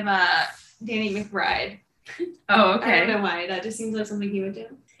reminding me of Danny McBride. Oh, okay. I don't know why. That just seems like something he would do.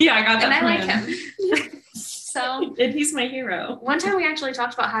 Yeah, I got that. And I like him. So and he's my hero. One time we actually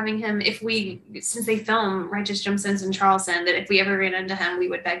talked about having him since they film Righteous Gemstones in Charleston, that if we ever ran into him, we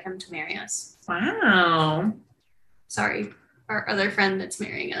would beg him to marry us. Wow. Sorry, our other friend that's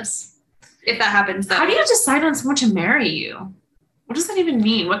marrying us. If that happens, though. How do you decide on someone to marry you? What does that even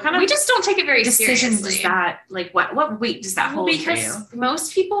mean? What kind of we just don't take it very decision seriously. Does that what weight does that hold for you? Because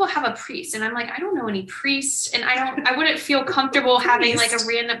most people have a priest, and I'm like, I don't know any priest, and I wouldn't feel comfortable having like a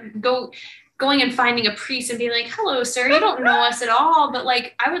random going and finding a priest and being like, hello, sir, you don't know us at all, but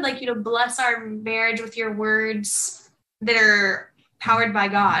like I would like you to bless our marriage with your words that are powered by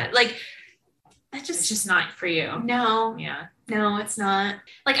God. Like it's just not for you. No. Yeah. No, it's not.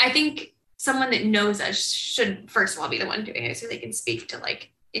 Like I think someone that knows us should first of all be the one doing it so they can speak to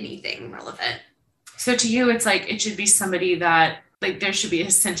like anything relevant. So to you, it's like, it should be somebody that like, there should be a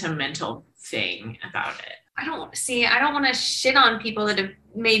sentimental thing about it. I don't want to shit on people that have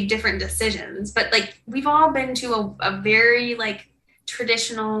made different decisions, but like, we've all been to a very like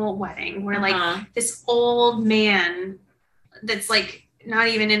traditional wedding where like this old man that's like, not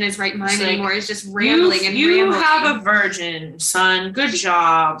even in his right mind anymore. Is just rambling you have a virgin, son. Good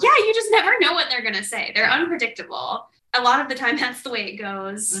job. Yeah, you just never know what they're gonna say. They're unpredictable. A lot of the time, that's the way it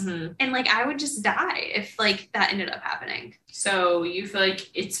goes. Mm-hmm. And like, I would just die if like that ended up happening. So you feel like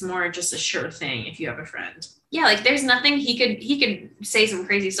it's more just a sure thing if you have a friend. Yeah, like there's nothing he could say some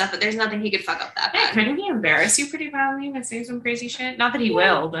crazy stuff, but there's nothing he could fuck up that bad. Couldn't he embarrass you pretty badly and say some crazy shit? Not that he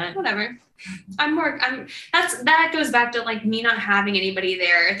will, but whatever. That goes back to like me not having anybody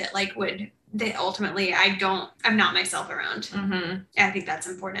there that like that ultimately I'm not myself around. Mm-hmm. I think that's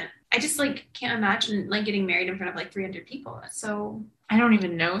important. I just like can't imagine like getting married in front of like 300 people. So I don't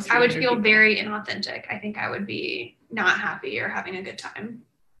even know. I would feel very inauthentic. I think I would be not happy or having a good time.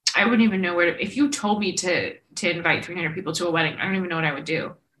 I wouldn't even know if you told me to invite 300 people to a wedding, I don't even know what I would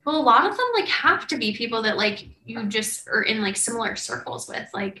do. Well, a lot of them like have to be people that like you just are in like similar circles with.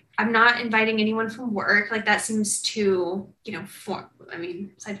 Like I'm not inviting anyone from work. Like that seems too,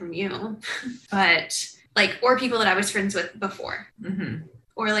 aside from you, but like, or people that I was friends with before. Mm-hmm.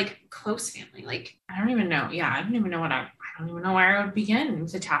 Or like close family. Like I don't even know. Yeah, I don't even know where I would begin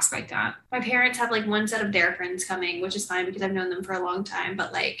with a task like that. My parents have like one set of their friends coming, which is fine because I've known them for a long time.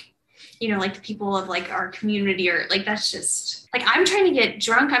 But like, like the people of like our community or like, that's just like, I'm trying to get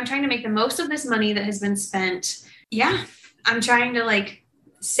drunk. I'm trying to make the most of this money that has been spent. Yeah. I'm trying to like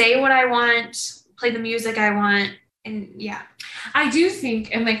say what I want, play the music I want. And yeah, I do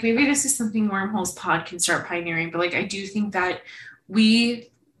think, and like, maybe this is something Wormhole's pod can start pioneering, but like, I do think that we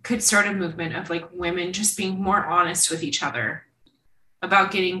could start a movement of like women just being more honest with each other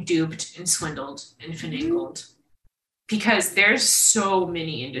about getting duped and swindled and finagled. Because there's so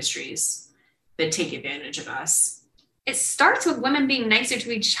many industries that take advantage of us. It starts with women being nicer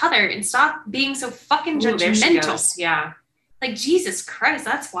to each other and stop being so fucking judgmental. There she goes. Yeah. Like, Jesus Christ,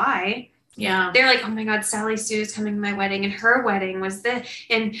 that's why. Yeah. They're like, oh my God, Sally Sue's coming to my wedding and her wedding was this.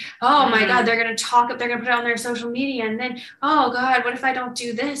 And oh my God, they're going to they're going to put it on their social media. And then, oh God, what if I don't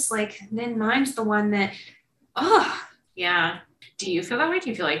do this? Like, then mine's the one that, yeah. Do you feel that way? Do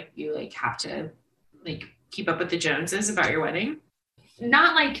you feel like you like have to like keep up with the Joneses about your wedding?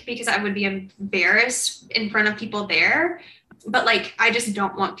 Not like because I would be embarrassed in front of people there, but like I just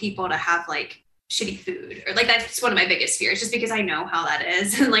don't want people to have like shitty food, or like that's one of my biggest fears, just because I know how that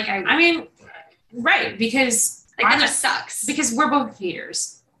is. And like I mean, right, because like that just sucks. Because we're both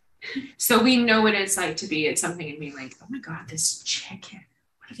eaters. So we know what it's like to be at something and being like, oh my God, this chicken.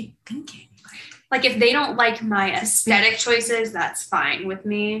 What are they thinking? Like if they don't like my aesthetic choices, that's fine with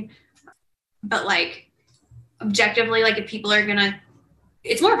me. But like objectively, like if people are gonna,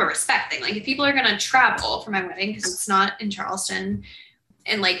 it's more of a respect thing. Like if people are gonna travel for my wedding, because it's not in Charleston,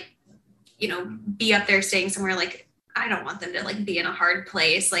 and like, you know, be up there staying somewhere, like I don't want them to like be in a hard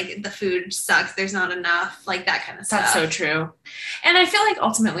place. Like the food sucks. There's not enough, like that kind of stuff. That's so true. And I feel like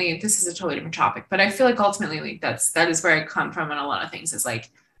ultimately, this is a totally different topic, but I feel like ultimately like that is where I come from on a lot of things, is like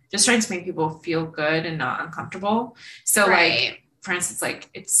just trying to make people feel good and not uncomfortable. So like, for instance, like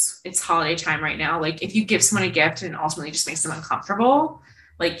it's holiday time right now. Like if you give someone a gift and ultimately just makes them uncomfortable,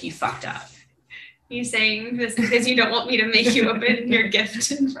 like you fucked up. You saying this because you don't want me to make you open your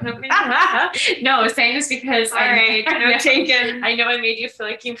gift in front of me? No, I was saying this because I know I made you feel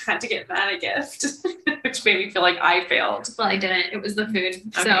like you had to get Matt a gift, which made me feel like I failed. Well, I didn't. It was the food.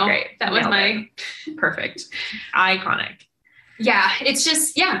 Okay, so great. That was my perfect. Iconic. Yeah, it's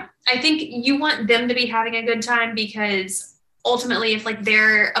just, yeah. I think you want them to be having a good time, because ultimately if like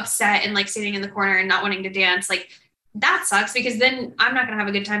they're upset and like sitting in the corner and not wanting to dance, like that sucks, because then I'm not going to have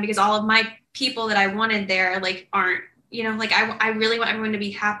a good time, because all of my people that I wanted there like aren't, you know, like I really want everyone to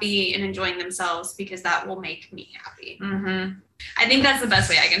be happy and enjoying themselves, because that will make me happy. Mm-hmm. I think that's the best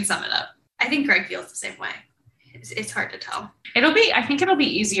way I can sum it up. I think Greg feels the same way. It's hard to tell. I think it'll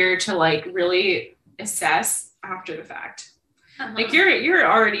be easier to like really assess after the fact. Uh-huh. Like you're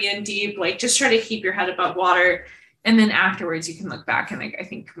already in deep, like just try to keep your head above water. And then afterwards you can look back and like, I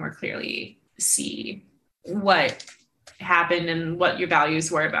think more clearly see what happened and what your values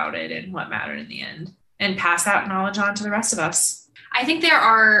were about it and what mattered in the end, and pass that knowledge on to the rest of us. I think there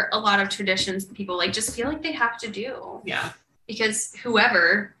are a lot of traditions that people like just feel like they have to do. Yeah. Because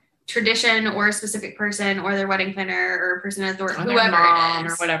whoever, tradition or a specific person or their wedding planner or person at authority, whoever it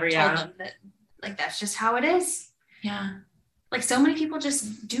is, or whatever, yeah, told them that like that's just how it is. Yeah. Like so many people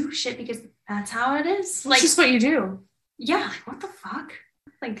just do shit because that's how it is. Like, it's just what you do. Yeah. Like what the fuck?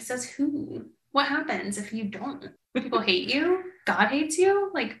 Like says who? What happens if you don't? People hate you? God hates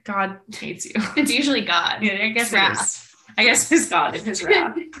you? Like God hates you. It's usually God. Yeah, I guess wrath. I guess it's God in his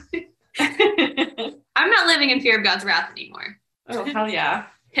wrath. I'm not living in fear of God's wrath anymore. Oh, hell yeah.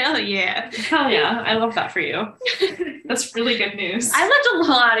 Hell yeah. Hell yeah. I love that for you. That's really good news. I lived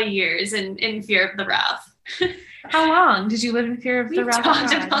a lot of years in fear of the wrath. How long did you live in fear of the wrath? We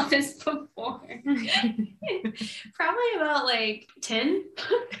talked about this before. Probably about like 10.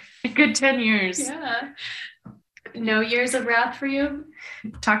 A good 10 years. Yeah. No years of wrath for you?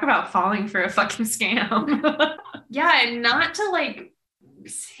 Talk about falling for a fucking scam. Yeah, and not to like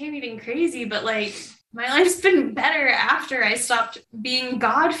say anything crazy, but like my life's been better after I stopped being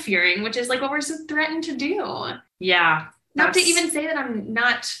God-fearing, which is like what we're so threatened to do. Yeah. Not to even say that I'm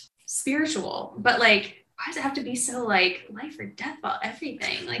not spiritual, but like, why does it have to be so like life or death about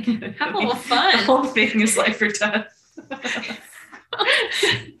everything? Like have a little fun. The whole thing is life or death.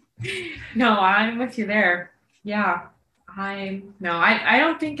 No, I'm with you there. Yeah. I never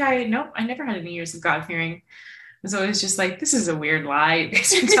had any years of God fearing. It was always just like, this is a weird lie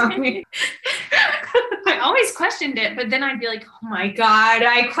you're telling me. I always questioned it, but then I'd be like, oh my God,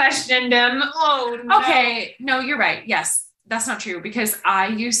 I questioned him. Oh no. Okay. No, you're right. Yes. That's not true, because I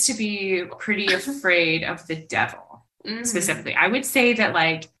used to be pretty afraid of the devil specifically. I would say that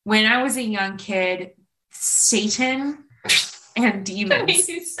like when I was a young kid, Satan and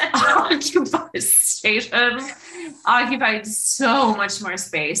demons occupied so much more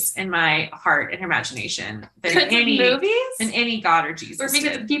space in my heart and imagination than any God or Jesus. Or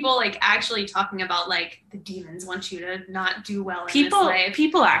because people like actually talking about like the demons want you to not do well in this life.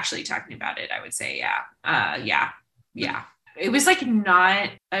 People actually talking about it, I would say. Yeah. Yeah. It was like not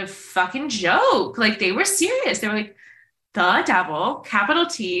a fucking joke. Like they were serious. They were like, the devil, capital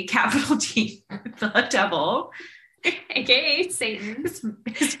T, the devil, aka Satan,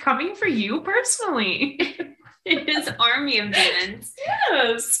 is coming for you personally. His army of demons.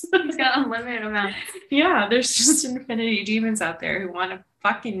 Yes. He's got unlimited amounts. Yeah, there's just infinity demons out there who want to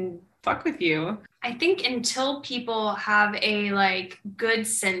fucking fuck with you. I think until people have a like good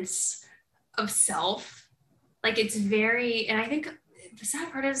sense of self, like it's very, and I think the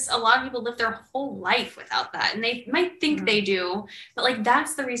sad part is a lot of people live their whole life without that, and they might think they do, but like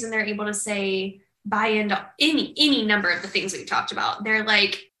that's the reason they're able to say buy into any number of the things we've talked about. They're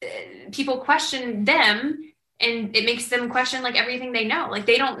like, people question them, and it makes them question like everything they know. Like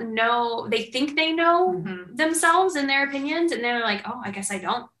they don't know, they think they know themselves and their opinions, and they're like, oh, I guess I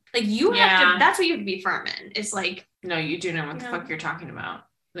don't. Like you have to, that's what you have to be firm in. It's like, no, you do know what the fuck you're talking about.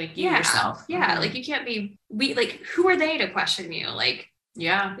 Like you yourself. Yeah. Like you can't be, like, who are they to question you? Like,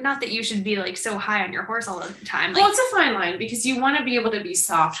 yeah. Not that you should be like so high on your horse all the time. Well, it's a fine line because you want to be able to be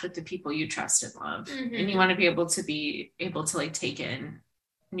soft with the people you trust and love. And you want to be able to like take in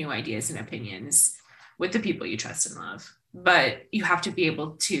new ideas and opinions with the people you trust and love. But you have to be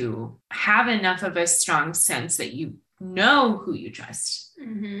able to have enough of a strong sense that you know who you trust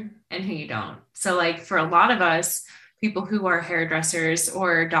and who you don't. So like for a lot of us, people who are hairdressers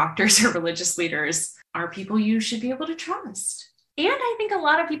or doctors or religious leaders are people you should be able to trust. And I think a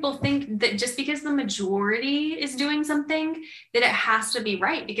lot of people think that just because the majority is doing something, that it has to be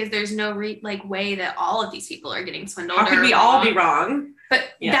right, because there's no way that all of these people are getting swindled. How could we all be wrong? But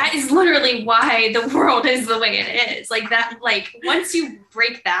that is literally why the world is the way it is. Like that, like once you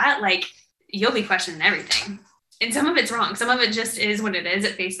break that, like you'll be questioning everything. And some of it's wrong. Some of it just is what it is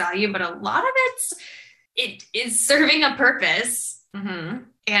at face value. But a lot of it is serving a purpose.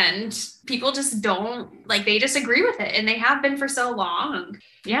 And people just don't, like, they disagree with it, and they have been for so long.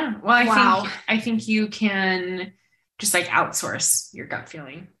 Yeah. Well, I think you can just like outsource your gut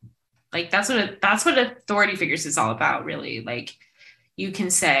feeling. Like that's what authority figures is all about, really. Like you can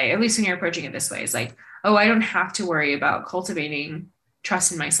say, at least when you're approaching it this way, it's like, oh, I don't have to worry about cultivating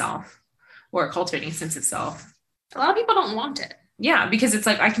trust in myself or cultivating a sense of self. A lot of people don't want it. Yeah, because it's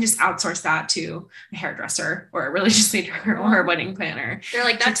like, I can just outsource that to a hairdresser or a religious leader or a wedding planner. They're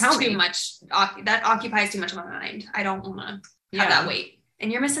like, that's too much. That occupies too much of my mind. I don't want to have that weight.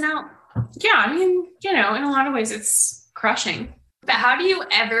 And you're missing out. Yeah. I mean, in a lot of ways it's crushing. But how do you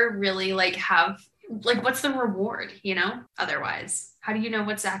ever really like have, like, what's the reward, otherwise? How do you know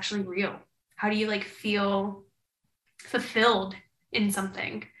what's actually real? How do you like feel fulfilled in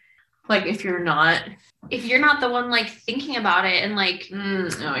something? Like if you're not the one like thinking about it and like,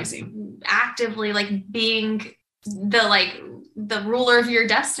 I see, actively like being the ruler of your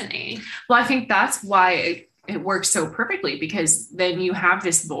destiny. Well, I think that's why it works so perfectly, because then you have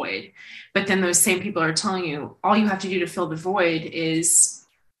this void, but then those same people are telling you all you have to do to fill the void is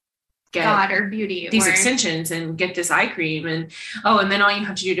get God or beauty, these extensions and get this eye cream, and then all you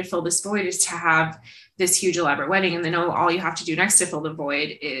have to do to fill this void is to have this huge elaborate wedding, and then all you have to do next to fill the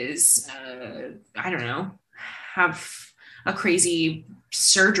void is I don't know, have a crazy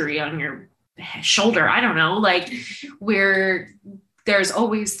surgery on your shoulder. I don't know, like where there's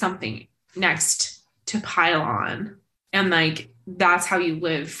always something next to pile on, and like that's how you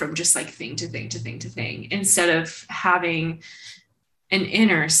live from just like thing to thing to thing to thing, instead of having an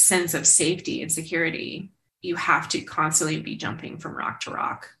inner sense of safety and security. You have to constantly be jumping from rock to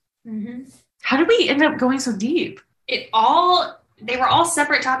rock. How did we end up going so deep? They were all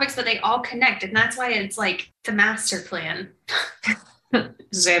separate topics, but they all connect. And that's why it's like the master plan.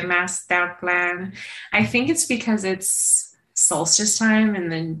 The master plan. I think it's because it's solstice time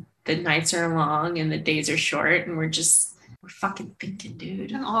and then the nights are long and the days are short, and we're fucking thinking,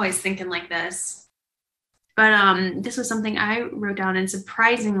 dude. I'm always thinking like this. But this was something I wrote down and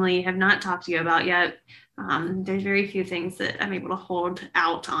surprisingly have not talked to you about yet. There's very few things that I'm able to hold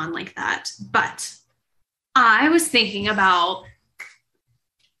out on like that. But I was thinking about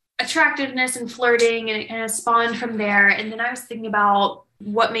attractiveness and flirting, and it kind of spawned from there. And then I was thinking about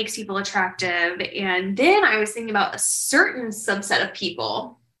what makes people attractive. And then I was thinking about a certain subset of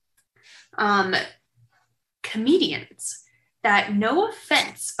people, comedians, that, no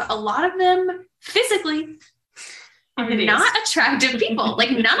offense, but a lot of them physically are not attractive people. Like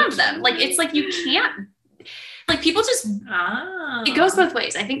none of them. Like it's like you can't. Like people just, it goes both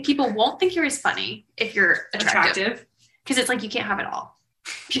ways. I think people won't think you're as funny if you're attractive. Because it's like you can't have it all.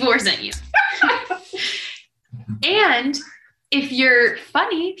 People resent you. And if you're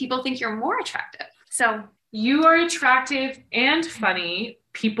funny, people think you're more attractive. So you are attractive and funny.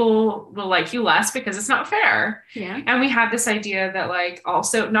 People will like you less because it's not fair. Yeah. And we have this idea that like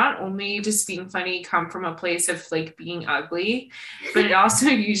also not only does being funny come from a place of like being ugly, but it also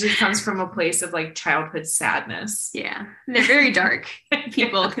usually comes from a place of like childhood sadness. Yeah. They're very dark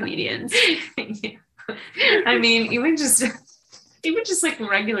people, comedians. Yeah. I mean, even just like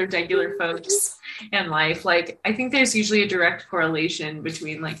regular folks in life, like I think there's usually a direct correlation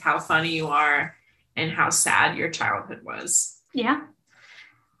between like how funny you are and how sad your childhood was. Yeah.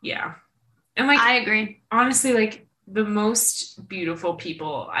 Yeah. And like, I agree. Honestly, like the most beautiful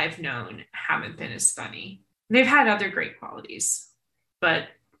people I've known haven't been as funny. They've had other great qualities, but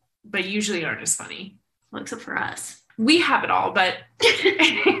but usually aren't as funny. Well, except for us. We have it all, but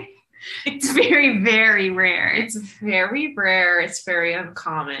it's very, very rare. It's very rare. It's very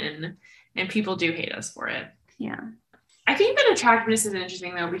uncommon, and people do hate us for it. Yeah. I think that attractiveness is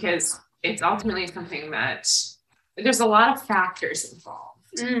interesting though, because it's ultimately something that there's a lot of factors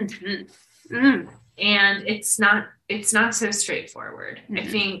involved. Mm-hmm. Mm. And it's not so straightforward. Mm-hmm. I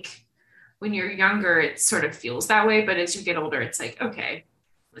think when you're younger, it sort of feels that way. But as you get older, it's like, okay,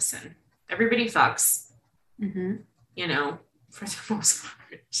 listen, everybody fucks, mm-hmm. you know, for the most part.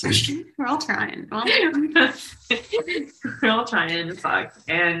 We're all trying. Well, we're all trying to fuck.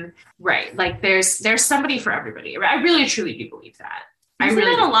 And right. Like there's somebody for everybody. I really, truly do believe that. I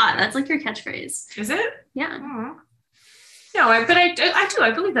really that a lot. That's like your catchphase. Is it? Yeah. Oh. No, but I do.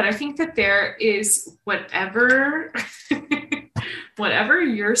 I believe that. I think that there is whatever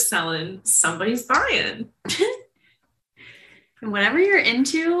you're selling, somebody's buying. And whatever you're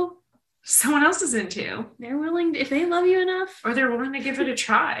into, someone else is into. They're willing, if they love you enough. Or they're willing to give it a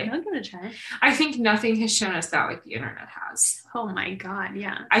try. I'll give it a try. I think nothing has shown us that like the internet has. Oh my God,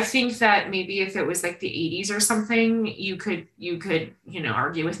 yeah. I think that maybe if it was like the 80s or something, you could,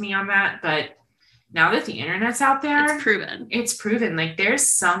 argue with me on that. But now that the internet's out there, it's proven. Like there's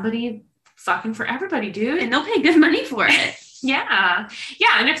somebody fucking for everybody, dude. And they'll pay good money for it. Yeah.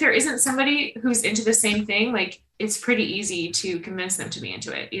 And if there isn't somebody who's into the same thing, like it's pretty easy to convince them to be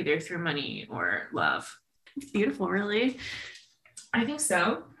into it, either through money or love. It's beautiful, really. I think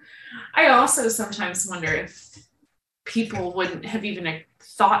so. I also sometimes wonder if people wouldn't have even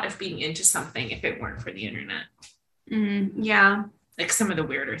thought of being into something if it weren't for the internet. Yeah. Like some of the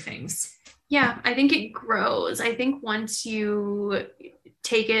weirder things. Yeah, I think it grows. I think once you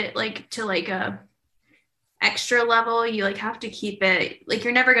take it like to like a extra level, you like have to keep it like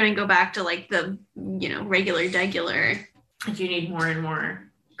you're never going to go back to like the regular degular. Like you need more and more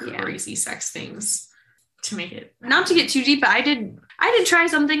crazy sex things to make it. Not to get too deep, but I did try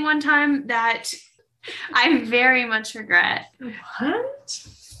something one time that I very much regret. What?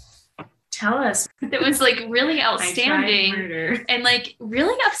 Tell us. It was like really outstanding and like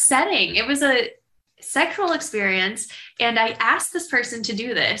really upsetting. It was a sexual experience, and I asked this person to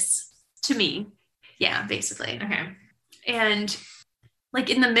do this to me. Yeah, basically. Okay. And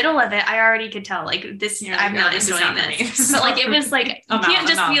like in the middle of it, I already could tell like this. I'm not enjoying this. But like it was like you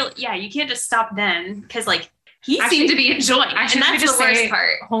can't just stop then because like he seemed to be enjoying it. And that's the worst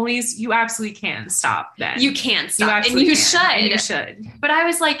part. Holies, you absolutely can stop then. You can stop, and you should. But I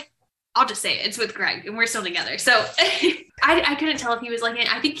was like, I'll just say it. It's with Greg, and we're still together. So I couldn't tell if he was liking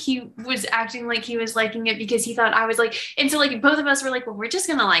it. I think he was acting like he was liking it because he thought I was like, and so like both of us were like, well, we're just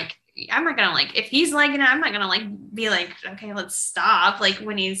gonna like, I'm not gonna like, if he's liking it, I'm not gonna like be like, okay, let's stop. Like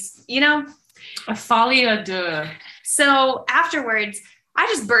when he's, a folie à deux. So afterwards, I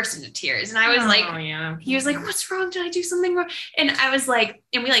just burst into tears, and I was yeah. He was like, what's wrong? Did I do something wrong? And I was like,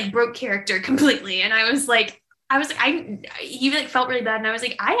 and we like broke character completely. And he like felt really bad. And I was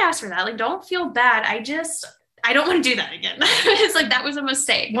like, I asked for that. Like, don't feel bad. I don't want to do that again. It's like, that was a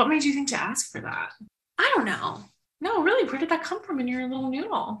mistake. What made you think to ask for that? I don't know. No, really. Where did that come from in your little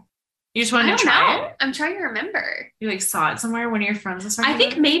noodle? You just wanted to try it? I'm trying to remember. You like saw it somewhere? One of your friends was talking I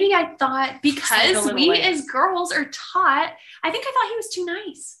think maybe I thought because like we as girls are taught, I think I thought he was too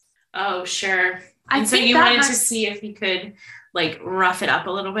nice. Oh, sure. And so you wanted to see if he could like rough it up a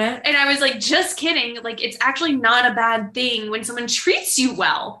little bit. And I was like, just kidding. Like, it's actually not a bad thing when someone treats you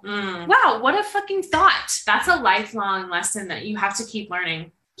well. Wow. What a fucking thought. That's a lifelong lesson that you have to keep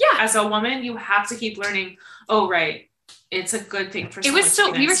learning. Yeah. As a woman, you have to keep learning. Oh, right. It's a good thing for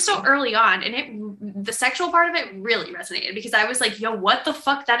someone. We were so early on, and the sexual part of it really resonated because I was like, yo, what the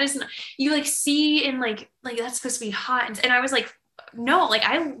fuck? That isn't, you like see and like that's supposed to be hot. And I was like, no, like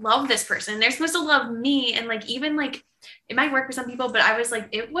I love this person. They're supposed to love me. And like, even like, it might work for some people, but I was like,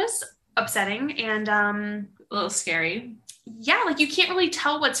 it was upsetting and a little scary. Yeah, like you can't really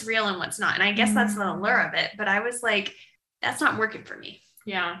tell what's real and what's not. And I guess that's the allure of it. But I was like, that's not working for me.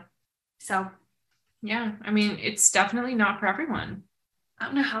 Yeah. So. Yeah. I mean, it's definitely not for everyone. I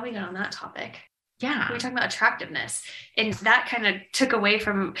don't know how we got on that topic. Yeah. We were talking about attractiveness. And that kind of took away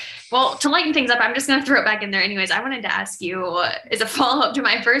from, well, to lighten things up, I'm just going to throw it back in there. Anyways, I wanted to ask you as a follow-up to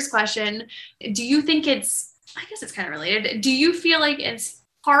my first question, do you think I guess it's kind of related. Do you feel like it's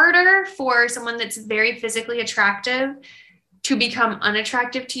harder for someone that's very physically attractive to become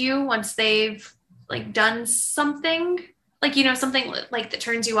unattractive to you once they've like done something like, something like that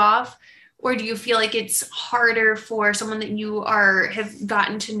turns you off? Or do you feel like it's harder for someone that you have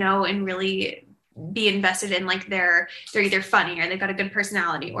gotten to know and really be invested in, like they're either funny or they've got a good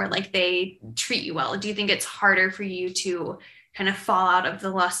personality or like they treat you well? Do you think it's harder for you to kind of fall out of the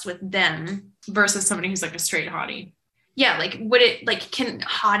lust with them versus somebody who's like a straight hottie. Yeah, like would it like can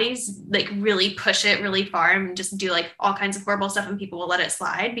hotties like really push it really far and just do like all kinds of horrible stuff and people will let it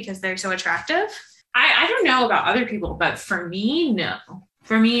slide because they're so attractive? I don't know about other people, but for me, no.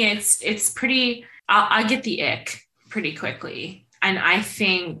 For me, it's pretty, I get the ick pretty quickly. And I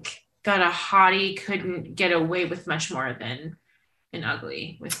think that a hottie couldn't get away with much more than an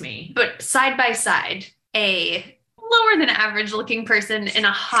ugly with me. But side by side, a lower than average looking person and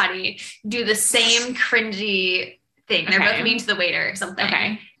a hottie do the same cringy thing. They're both mean to the waiter or something.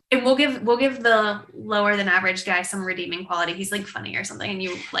 Okay. And we'll give the lower than average guy some redeeming quality. He's like funny or something, and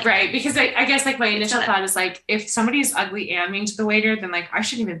you like right because I guess like my initial thought is like if somebody's ugly and mean to the waiter, then like I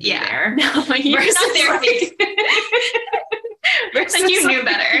shouldn't even be there. No, you're not there. Like you knew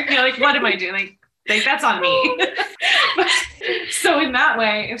better. You're like, what am I doing? Like that's on me. But, so in that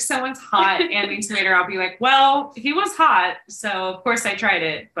way, if someone's hot and mean to the waiter, I'll be like, well, he was hot, so of course I tried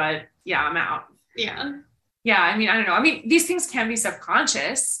it, but yeah, I'm out. Yeah, I mean, I don't know. I mean, these things can be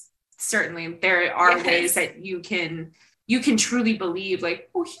subconscious. Certainly, there are ways that you can truly believe,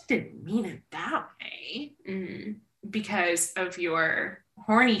 like, oh, he didn't mean it that way because of your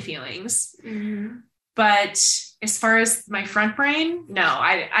horny feelings. But as far as my front brain, no,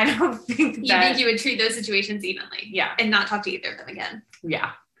 I don't think that. You think you would treat those situations evenly? Yeah. And not talk to either of them again?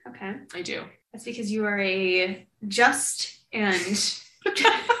 Yeah. Okay. I do. That's because you are a just and...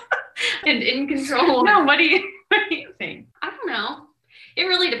 and in control. No, what do you think? I don't know. It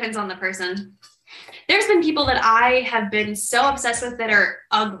really depends on the person. There's been people that I have been so obsessed with that are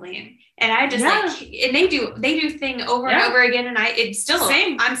ugly. And I just like, and they do thing over and over again. And it's still,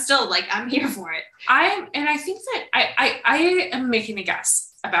 same. I'm still like, I'm here for it. I think that I am making a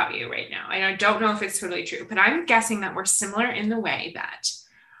guess about you right now. And I don't know if it's totally true, but I'm guessing that we're similar in the way that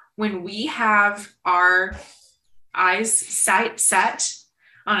when we have our eyes set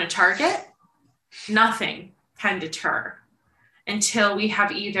on a target, nothing can deter until we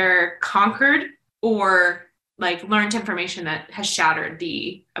have either conquered or like learned information that has shattered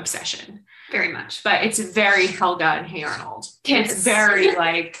the obsession. Very much. But it's very Helga and Hey Arnold. Yes. It's very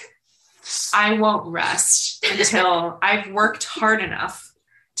like, I won't rest until I've worked hard enough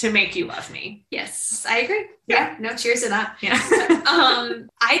to make you love me. Yes, I agree. Yeah. No, cheers to that. Yeah.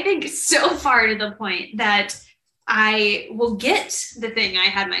 I think so far to the point that I will get the thing I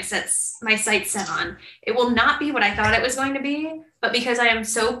had my sights set on. It will not be what I thought it was going to be, but because I am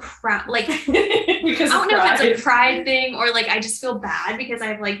so proud, like, I don't know if it's a pride thing or like, I just feel bad because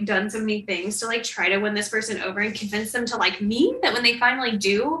I've like done so many things to like try to win this person over and convince them to like me, that when they finally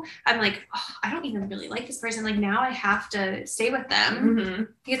do, I'm like, oh, I don't even really like this person. Like now I have to stay with them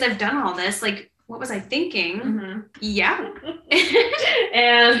because I've done all this. Like, what was I thinking? Yeah.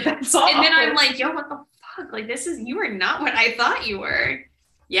 And that's all. And then I'm like, yo, what the fuck? Like you are not what I thought you were.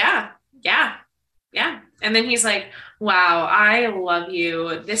 Yeah. And then he's like, wow, I love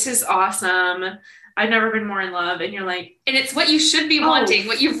you. This is awesome. I've never been more in love. And you're like, and it's what you should be wanting,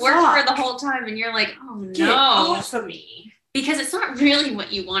 what you've worked for the whole time. And you're like, oh no. Get off of me. Because it's not really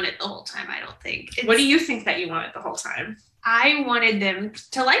what you wanted the whole time, I don't think. What do you think that you wanted the whole time? I wanted them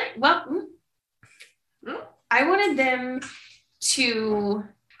to like, I wanted them to,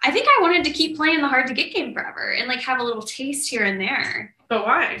 I think I wanted to keep playing the hard to get game forever and like have a little taste here and there. But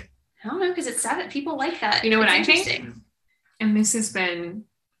why? I don't know, because it's sad that people like that. You know what I think? And this is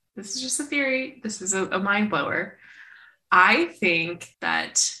just a theory. This is a mind blower. I think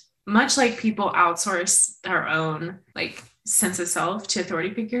that much like people outsource their own like sense of self to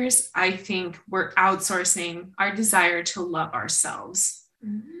authority figures, I think we're outsourcing our desire to love ourselves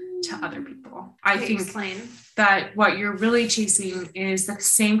to other people. I think that what you're really chasing is the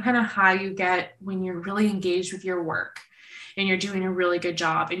same kind of high you get when you're really engaged with your work and you're doing a really good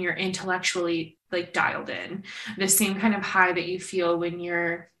job and you're intellectually like dialed in. The same kind of high that you feel when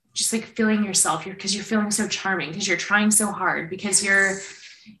you're just like feeling yourself, because you're feeling so charming, because you're trying so hard, because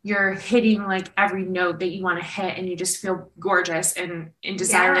you're hitting like every note that you want to hit and you just feel gorgeous and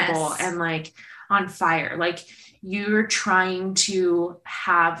desirable and like on fire. Like you're trying to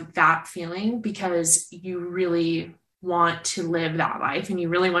have that feeling because you really want to live that life and you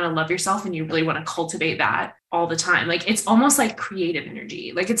really want to love yourself and you really want to cultivate that all the time. Like it's almost like creative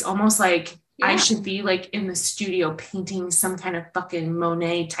energy. Like it's almost like I should be like in the studio painting some kind of fucking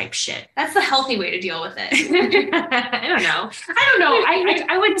Monet type shit. That's the healthy way to deal with it. I don't know.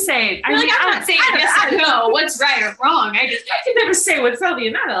 I wouldn't say. I'm not saying yes or no, what's right or wrong. I can never say what's healthy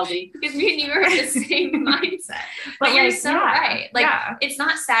and not healthy. Because me and you are in the same mindset. But you're so right. Like it's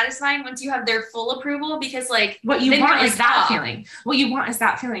not satisfying once you have their full approval, because like what you want is that feeling. What you want is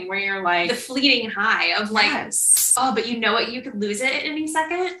that feeling where you're like the fleeting high of like, oh, but you know what? You could lose it at any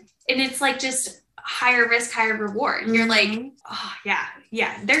second. And it's like just higher risk, higher reward. And you're like, oh yeah.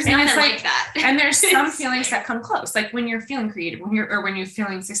 There's nothing like that. And there's some feelings that come close, like when you're feeling creative, when you're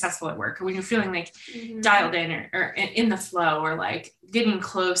feeling successful at work, or when you're feeling like dialed in or in the flow, or like getting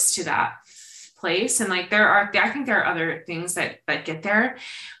close to that place. And like I think there are other things that get there,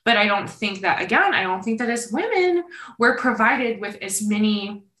 but I don't think that as women we're provided with as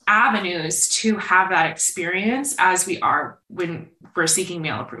many avenues to have that experience as we are when we're seeking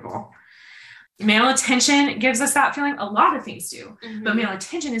male approval. Male attention gives us that feeling. A lot of things do, but male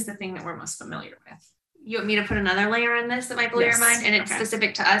attention is the thing that we're most familiar with. You want me to put another layer on this that might blow your mind? And it's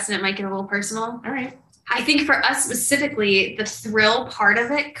specific to us, and it might get a little personal. All right. I think for us specifically, the thrill part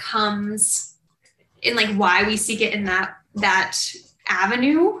of it comes in like why we seek it in that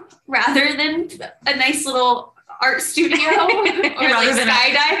avenue rather than a nice little art studio or like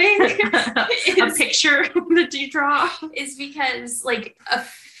skydiving. A picture that you draw is because like a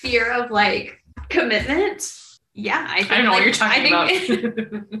fear of like commitment. Yeah, I don't know what you're talking about. I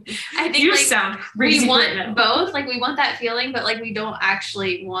think you like, sound crazy. We want both. Like we want that feeling, but like we don't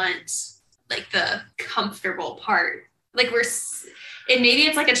actually want like the comfortable part. Like and maybe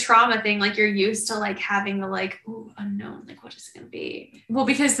it's like a trauma thing. Like you're used to like having the like, ooh, unknown. Like what is it going to be? Well,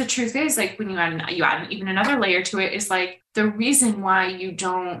 because the truth is like when you add even another layer to it is like the reason why you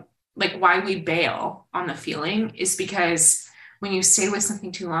don't like why we bail on the feeling is because when you stay with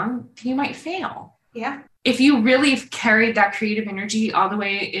something too long, you might fail. Yeah. If you really carried that creative energy all the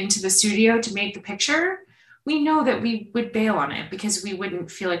way into the studio to make the picture, we know that we would bail on it because we wouldn't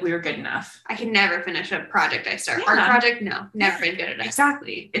feel like we were good enough. I can never finish a project I start. Art project, no, never been good enough.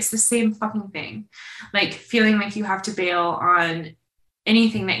 Exactly. It's the same fucking thing. Like feeling like you have to bail on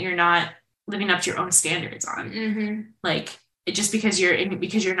anything that you're not living up to your own standards on. Like just because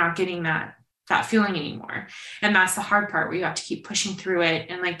you're not getting that feeling anymore. And that's the hard part where you have to keep pushing through it.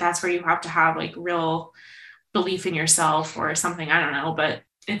 And like, that's where you have to have like real belief in yourself or something. I don't know, but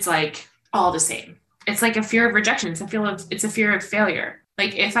it's like all the same. It's like a fear of rejection. It's a fear of failure.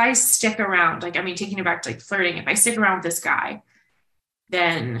 Like if I stick around, like, I mean, taking it back to like flirting, if I stick around with this guy,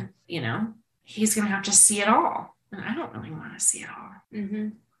 then, you know, he's going to have to see it all. And I don't really want to see it all.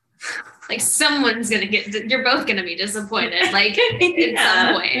 Like someone's going to you're both going to be disappointed. Like at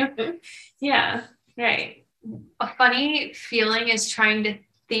some point. Yeah. Right. A funny feeling is trying to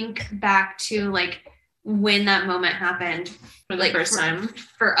think back to like when that moment happened for the first time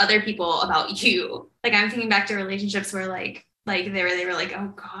for other people about you. Like I'm thinking back to relationships where like they were like,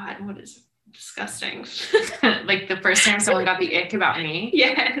 oh God, what is disgusting. Like the first time someone got the ick about me.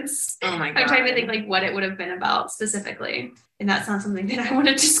 Yes. Oh my God. I'm trying to think like what it would have been about specifically. And that's not something that I want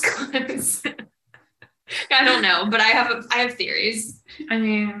to disclose. I don't know, but I have theories. I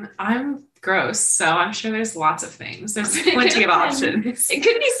mean, I'm gross, so I'm sure there's lots of things. There's plenty of options. It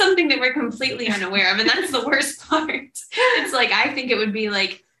could be something that we're completely unaware of, and that's the worst part. It's like I think it would be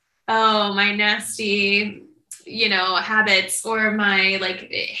like, oh, my nasty, you know, habits, or my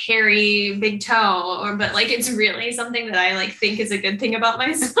like hairy big toe, but like it's really something that I like think is a good thing about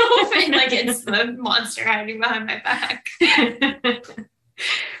myself, and like it's the monster hiding behind my back.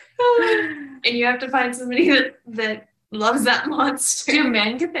 And you have to find somebody that loves that monster. Do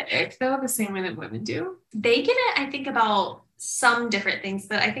men get the ick though the same way that women do? They get it, I think, about some different things,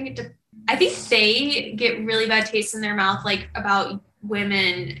 but I think they get really bad taste in their mouth, like about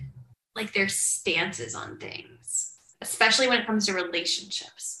women, like their stances on things, especially when it comes to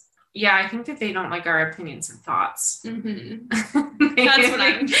relationships. Yeah, I think that they don't like our opinions and thoughts. That's what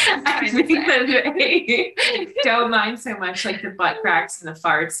I'm I think that they don't mind so much like the butt cracks and the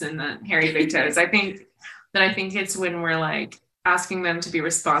farts and the hairy big toes. I think it's when we're like asking them to be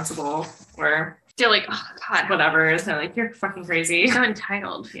responsible, or they're like, oh God, whatever. So like, you're fucking crazy. So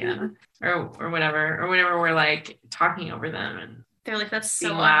entitled. Yeah. Or whatever. Or whenever we're like talking over them and they're like, that's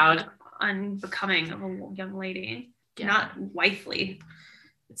so loud, unbecoming of a young lady. Yeah. Not wifely.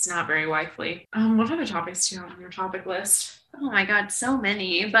 It's not very wifely. What other topics do you have on your topic list? Oh my God, so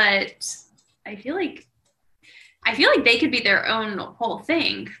many. But I feel like they could be their own whole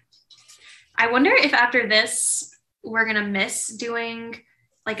thing. I wonder if after this we're gonna miss doing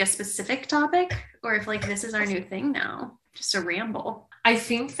like a specific topic, or if like this is our new thing now, just a ramble. I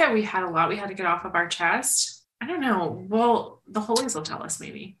think that we had a lot we had to get off of our chest. I don't know. Well, the holies will tell us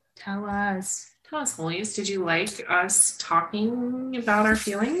maybe. Tell us. Tell us, holies. Did you like us talking about our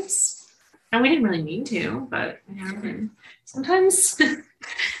feelings? And we didn't really mean to, but it happened. Sometimes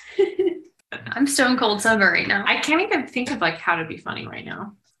I'm stone cold sober right now. I can't even think of like how to be funny right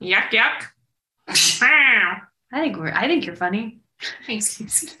now. Yuck, yuck. I think you're funny. Thanks. I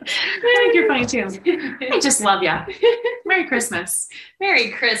think you're funny too. I just love ya. Merry Christmas. Merry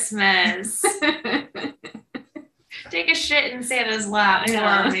Christmas. Take a shit in Santa's lap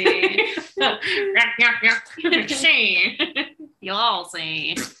for me. You'll all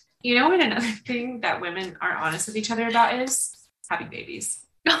see. You know what another thing that women are honest with each other about is having babies.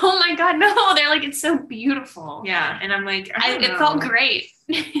 Oh my God, no. They're like, it's so beautiful. Yeah. And I'm like, it felt great.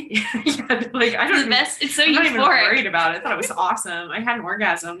 Yeah, like I don't know. It's so I'm not even euphoric. worried about it. I thought it was awesome. I had an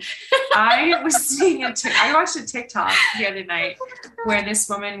orgasm. I was seeing I watched a TikTok the other night where this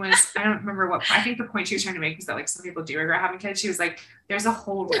woman was, I don't remember what, I think the point she was trying to make was that like some people do regret having kids. She was like, there's a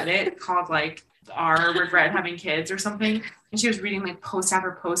whole Reddit called like our regret having kids or something. And she was reading like post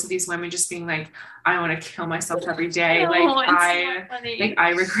after post of these women just being like, I want to kill myself every day. I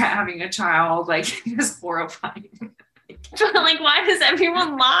regret having a child. Like it was horrifying. Like, why does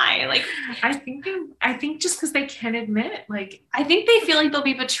everyone lie? Like, I think just because they can't admit, like, I think they feel like they'll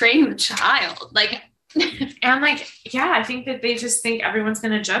be betraying the child. Like, and like, yeah, I think that they just think everyone's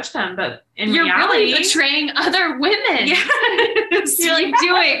going to judge them, but in you're reality, really betraying other women. Yes. You're like,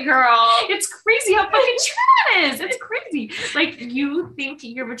 do it, girl. It's crazy how fucking true that is. It's crazy. Like, you think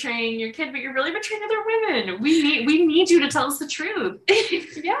you're betraying your kid, but you're really betraying other women. We need you to tell us the truth.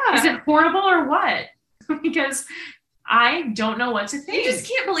 Yeah. Is it horrible or what? Because I don't know what to think. You just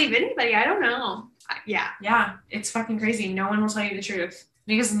can't believe anybody. I don't know. Yeah. Yeah. It's fucking crazy. No one will tell you the truth.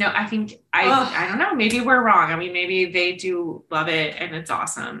 Because I think, I don't know, maybe we're wrong. I mean, maybe they do love it and it's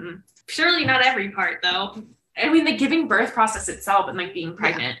awesome. Surely not every part though. I mean, the giving birth process itself and like being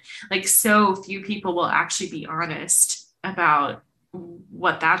pregnant, like so few people will actually be honest about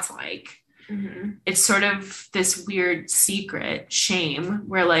what that's like. Mm-hmm. It's sort of this weird secret shame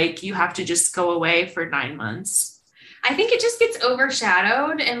where like you have to just go away for 9 months. I think it just gets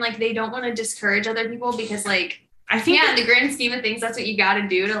overshadowed and like they don't want to discourage other people because like, I think in the grand scheme of things, that's what you got to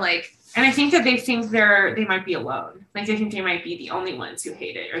do to like. And I think that they think they might be alone. Like they think they might be the only ones who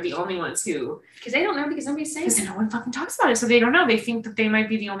hate it or the only ones who. Because they don't know because nobody's saying it. Because no one fucking talks about it. So they don't know. They think that they might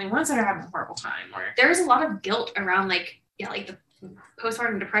be the only ones that are having a horrible time. Or there's a lot of guilt around like, yeah, like the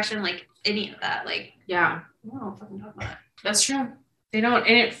postpartum depression, like any of that. Like, yeah. I don't fucking talk about it. That's true. They don't.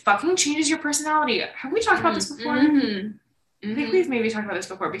 And it fucking changes your personality. Have we talked about this before? I think we've maybe talked about this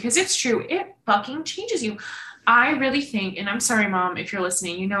before because it's true. It fucking changes you. I really think, and I'm sorry, Mom, if you're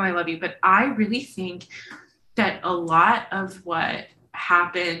listening, you know I love you, but I really think that a lot of what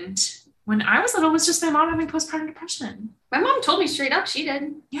happened when I was little was just my mom having postpartum depression. My mom told me straight up she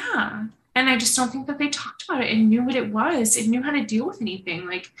did. Yeah. And I just don't think that they talked about it and knew what it was and knew how to deal with anything,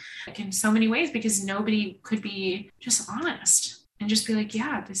 like in so many ways, because nobody could be just honest and just be like,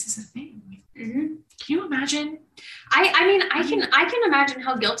 yeah, this is a thing. Mm-hmm. Can you imagine? I mean, I can imagine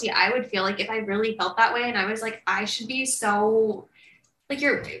how guilty I would feel like if I really felt that way and I was like, I should be so like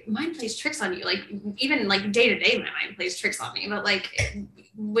your mind plays tricks on you. Like even like day to day, my mind plays tricks on me. But like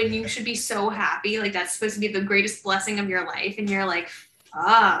when you should be so happy, like that's supposed to be the greatest blessing of your life, and you're like,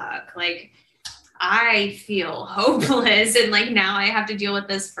 fuck, like I feel hopeless, and like now I have to deal with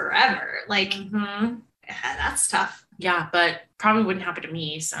this forever. Like that's tough. Yeah, but probably wouldn't happen to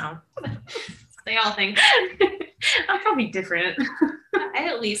me. So. They all think I'm probably different. I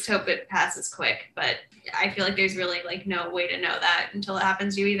at least hope it passes quick, but I feel like there's really like no way to know that until it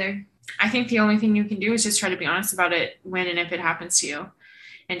happens to you either. I think the only thing you can do is just try to be honest about it when and if it happens to you,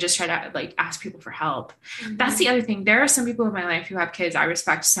 and just try to like ask people for help. Mm-hmm. That's the other thing. There are some people in my life who have kids I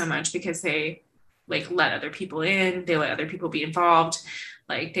respect so much because they like let other people in, they let other people be involved,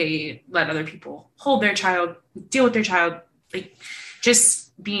 like they let other people hold their child, deal with their child, like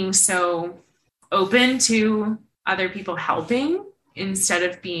just being so open to other people helping instead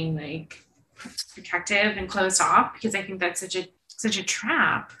of being like protective and closed off, because I think that's such a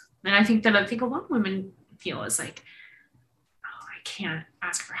trap. And I think a lot of women feel is like, oh, I can't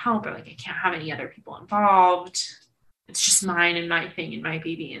ask for help, or like I can't have any other people involved. It's just mine and my thing and my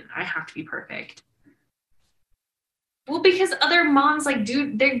baby, and I have to be perfect. Well, because other moms like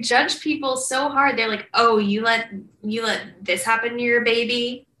they judge people so hard. They're like, oh, you let this happen to your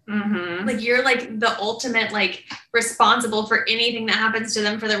baby. Mm-hmm. Like you're like the ultimate like responsible for anything that happens to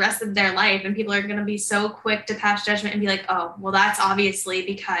them for the rest of their life. And people are going to be so quick to pass judgment and be like, oh, well, that's obviously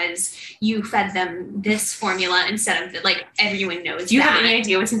because you fed them this formula instead of like everyone knows. Do you have any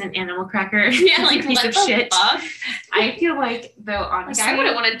idea what's in an animal cracker? Yeah, like piece of shit. Fuck? I feel like, though, honestly, like, I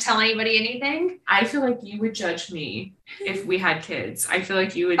wouldn't want to tell anybody anything. I feel like you would judge me if we had kids. I feel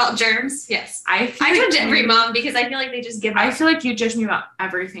like you would. About germs? Yes. I judge every mom because I feel like they just give up. I feel like you judge me about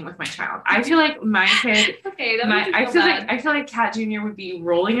everything with my child. I feel like my kid. Okay, I feel like Kat Jr. would be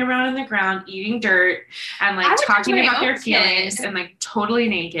rolling around in the ground, eating dirt, and like talking about their feelings and like totally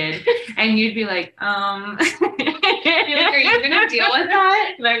naked. And you'd be like, You're like, are you gonna deal with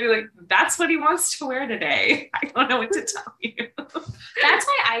that? And I'd be like, that's what he wants to wear today. I don't know what to tell you. That's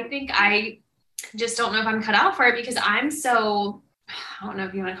why I think I just don't know if I'm cut out for it, because I'm so, I don't know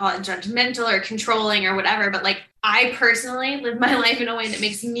if you want to call it judgmental or controlling or whatever, but like I personally live my life in a way that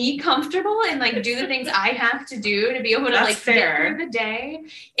makes me comfortable and like do the things I have to do to be able to get through the day.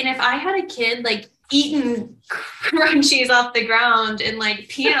 And if I had a kid like eating crunchies off the ground and like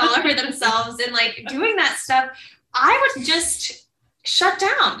peeing all over themselves and like doing that stuff, I would just shut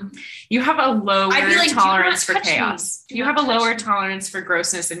down. You have a lower tolerance for chaos. You have a lower tolerance for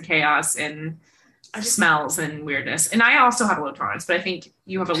grossness and chaos and smells and weirdness. And I also have a low tolerance, but I think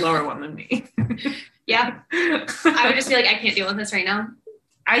you have a lower one than me. Yeah. I would just be like, I can't deal with this right now.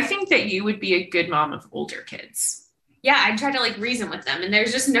 I think that you would be a good mom of older kids. Yeah, I'd try to like reason with them, and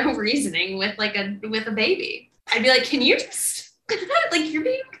there's just no reasoning with a baby. I'd be like, can you just like, you're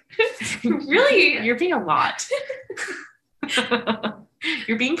being really, you're being a lot.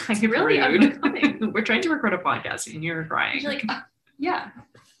 You're being kind of really rude. unbecoming. We're trying to record a podcast and you're crying. You're like, yeah.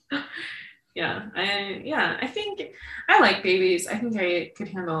 Yeah. I think I like babies. I think I could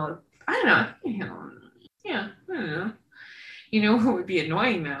handle, I don't know. I can handle them. Yeah. I don't know. You know what would be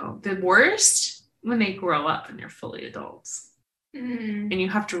annoying though? The worst, when they grow up and they're fully adults. Mm. And you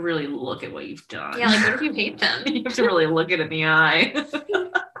have to really look at what you've done. Yeah, like what if you hate them? You have to really look it in the eye.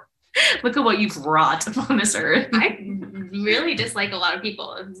 Look at what you've wrought upon this earth. I really dislike a lot of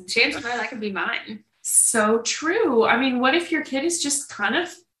people. Chances are that could be mine. So true. I mean, what if your kid is just kind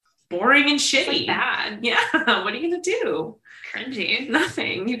of boring and shitty? Like bad. Yeah. What are you going to do? Cringy.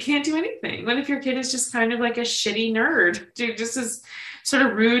 Nothing. You can't do anything. What if your kid is just kind of like a shitty nerd? Dude, just is sort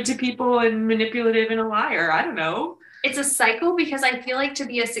of rude to people and manipulative and a liar. I don't know. It's a cycle, because I feel like to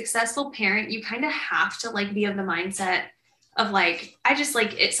be a successful parent, you kind of have to like be of the mindset of like, I just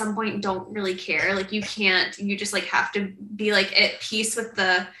like at some point don't really care. Like you just like have to be like at peace with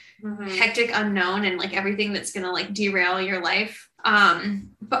the hectic unknown and like everything that's going to like derail your life.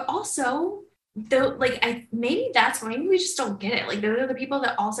 But also though, like maybe that's why we just don't get it. Like those are the people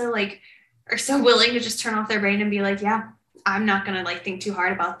that also like are so willing to just turn off their brain and be like, yeah, I'm not going to like think too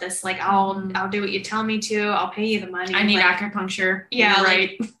hard about this. Like I'll do what you tell me to. I'll pay you the money. I need like, acupuncture. Yeah. You're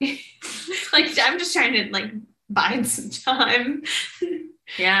right. Like I'm just trying to like bide some time.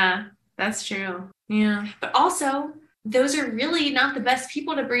 Yeah, that's true. Yeah. But also those are really not the best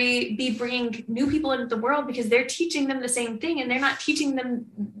people to be bringing new people into the world, because they're teaching them the same thing and they're not teaching them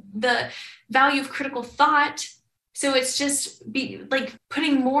the value of critical thought. So it's just be like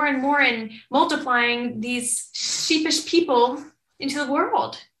putting more and more and multiplying these sheepish people into the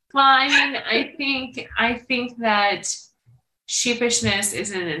world. Well, I mean, I think that sheepishness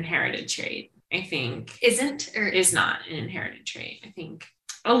is an inherited trait. I think Isn't or is not an inherited trait. I think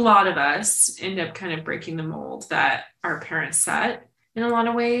a lot of us end up kind of breaking the mold that our parents set in a lot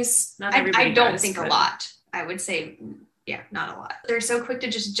of ways. Not everybody I don't does, think but... a lot. I would say, yeah, not a lot. They're so quick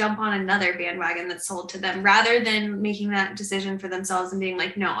to just jump on another bandwagon that's sold to them rather than making that decision for themselves and being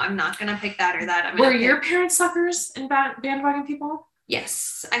like, no, I'm not going to pick that or that. Were your parents suckers and bandwagon people?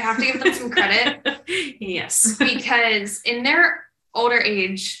 Yes. I have to give them some credit. Yes. Because in their older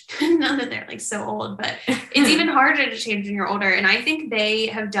age, not that they're like so old, but it's even harder to change when you're older. And I think they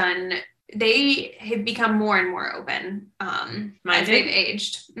have become more and more open as they've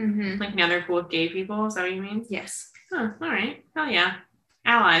aged. Mm-hmm. Like now they're cool with gay people. Is that what you mean? Yes. Oh, all right. Hell yeah.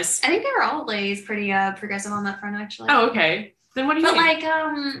 Allies. I think they were all ladies pretty progressive on that front, actually. Oh, okay. Then what do you But think?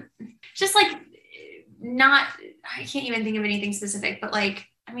 like, just like not, I can't even think of anything specific, but like,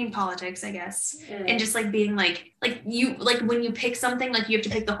 I mean, politics, I guess. Yeah. And just like being like you, like when you pick something, like you have to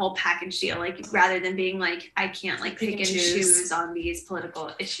pick the whole package deal, like rather than being like, I can't like pick and choose on these political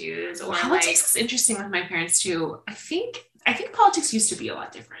issues. Or politics is interesting with my parents too. I think politics used to be a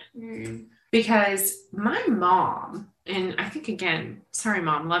lot different because my mom, and I think again, sorry,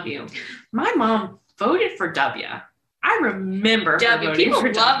 Mom, love you. My mom voted for W. I remember her voting people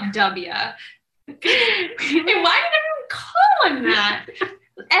for love W. And why did everyone call him that?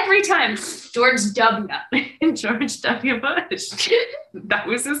 Every time. George W. George W. Bush. That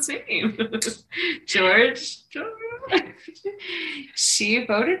was his name. George. She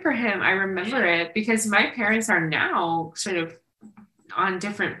voted for him. I remember it because my parents are now sort of on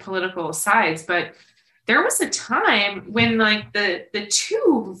different political sides, but there was a time when like the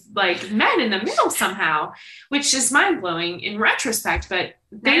two like met in the middle somehow, which is mind-blowing in retrospect, but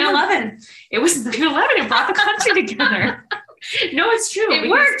 9/11. It was 9/11. It brought the country together. No, it's true. It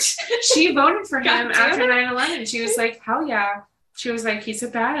worked. She voted for him after 9/11. She was like, hell yeah. She was like, he's a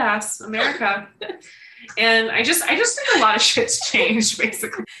badass, America. And I just think a lot of shit's changed,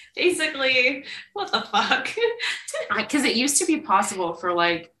 basically. Basically, what the fuck? Because it used to be possible for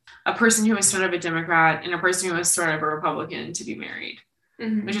like a person who was sort of a Democrat and a person who was sort of a Republican to be married,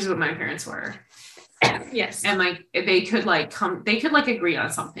 which is what my parents were. Yes. And like they could agree on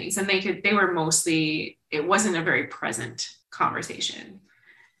some things, and they were mostly, it wasn't a very present conversation.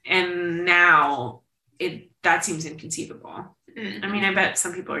 And now that seems inconceivable. I mean, I bet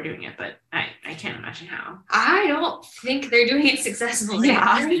some people are doing it, but I can't imagine how. I don't think they're doing it successfully.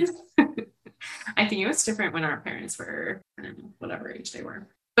 Yeah. I think it was different when our parents were, I don't know, whatever age they were.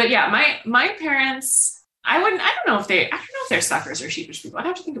 But yeah, my parents, I don't know if they're suckers or sheepish people. I'd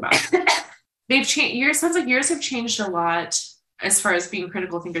have to think about it. They've changed. Sounds like yours have changed a lot as far as being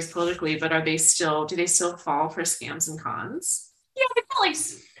critical thinkers politically, but do they still fall for scams and cons? Yeah, they've got like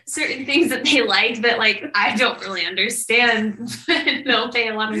certain things that they like that like I don't really understand. They'll pay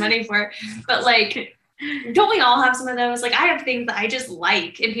a lot of money for, but like, don't we all have some of those? Like I have things that I just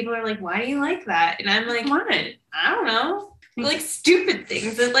like, and people are like, "Why do you like that?" And I'm like, "What? I don't know." Like stupid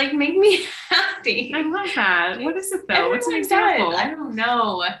things that like make me happy. I love that. What is it though? What's an Everyone example? does. I don't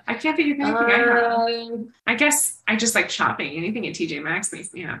know. I can't think of anything I have. I guess I just like shopping. Anything at TJ Maxx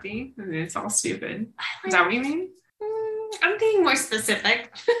makes me happy. I mean, it's all stupid. Is that what you mean? I'm being more specific.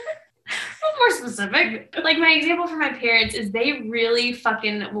 Like my example for my parents is they really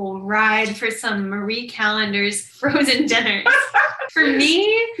fucking will ride for some Marie Callender's frozen dinners. For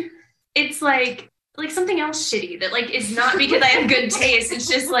me, it's like something else shitty that like is not because I have good taste. It's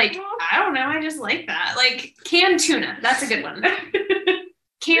just like, I don't know. I just like that. Like canned tuna. That's a good one.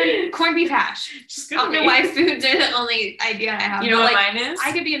 Canned corned beef hash. I don't know why foods are the only idea I have. You know what like, mine is?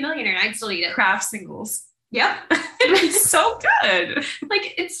 I could be a millionaire and I'd still eat it. Kraft singles. Yep. It's so good.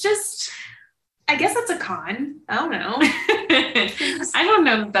 Like, it's just, I guess that's a con. I don't know. I don't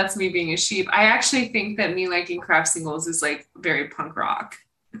know if that's me being a sheep. I actually think that me liking Kraft singles is like very punk rock.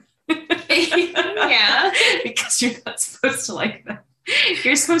 Yeah. Because you're not supposed to like them.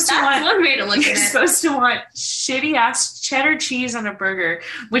 You're supposed to That's one way to look at it. You're supposed to want shitty ass cheddar cheese on a burger,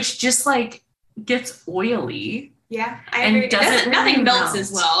 which just like gets oily. Yeah, and doesn't nothing really melts melt.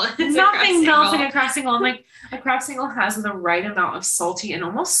 as well. Nothing melts like a Kraft single. And like a Kraft single has the right amount of salty and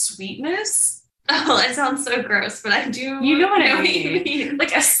almost sweetness. Oh, that sounds so gross, but I do. You know what I mean?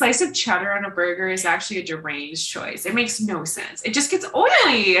 Like a slice of cheddar on a burger is actually a deranged choice. It makes no sense. It just gets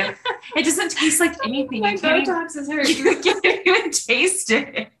oily. It doesn't taste like anything. My Botox is hurt. You can't even taste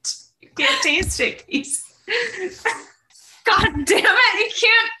it. You can't taste it, Keith. God damn it, you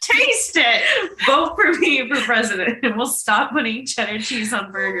can't taste it. Vote for me for president and we'll stop putting cheddar cheese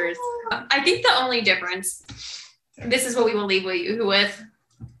on burgers. I think the only difference, this is what we will leave you with.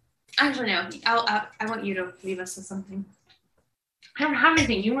 Actually, no, I want you to leave us with something. I don't have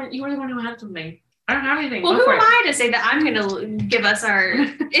anything. You were the one who had something. I don't have anything. Well, who am I to say that I'm going to give us our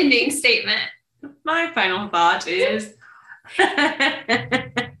ending statement? My final thought is...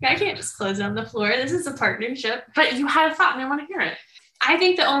 I can't just close on the floor. This is a partnership. But you had a thought and I want to hear it. I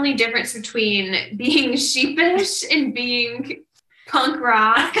think the only difference between being sheepish and being punk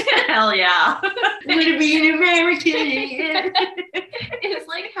rock, hell yeah, to be an American, it's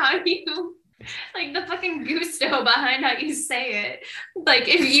like how you, like the fucking gusto behind how you say it. Like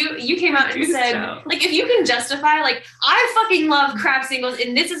if you came out and said, like if you can justify, like I fucking love Kraft singles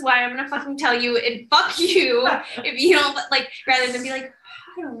and this is why I'm gonna fucking tell you and fuck you if you don't, like, rather than be like,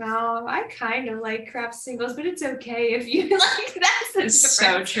 I don't know, I kind of like Kraft singles, but it's okay if you like. That's the difference.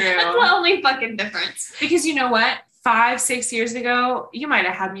 So true. That's the only fucking difference. Because you know what? 5-6 years ago, you might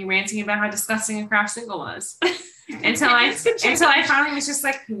have had me ranting about how disgusting a Kraft single was. until I finally was just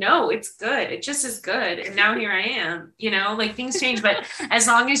like, no, it's good. It just is good. And now here I am. You know, like things change, but as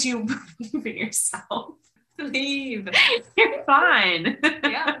long as you believe in yourself, you're fine.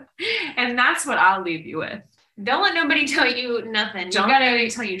 Yeah. And that's what I'll leave you with. Don't let nobody tell you nothing. Don't let anybody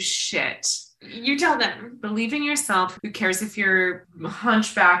tell you shit. You tell them. Believe in yourself. Who cares if your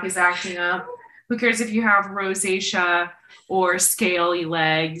hunchback is acting up? Who cares if you have rosacea or scaly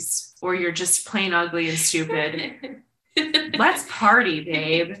legs or you're just plain ugly and stupid? Let's party,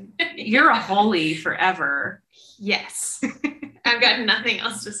 babe. You're a holy forever. Yes. I've got nothing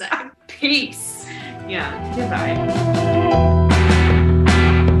else to say. Peace. Yeah. Goodbye.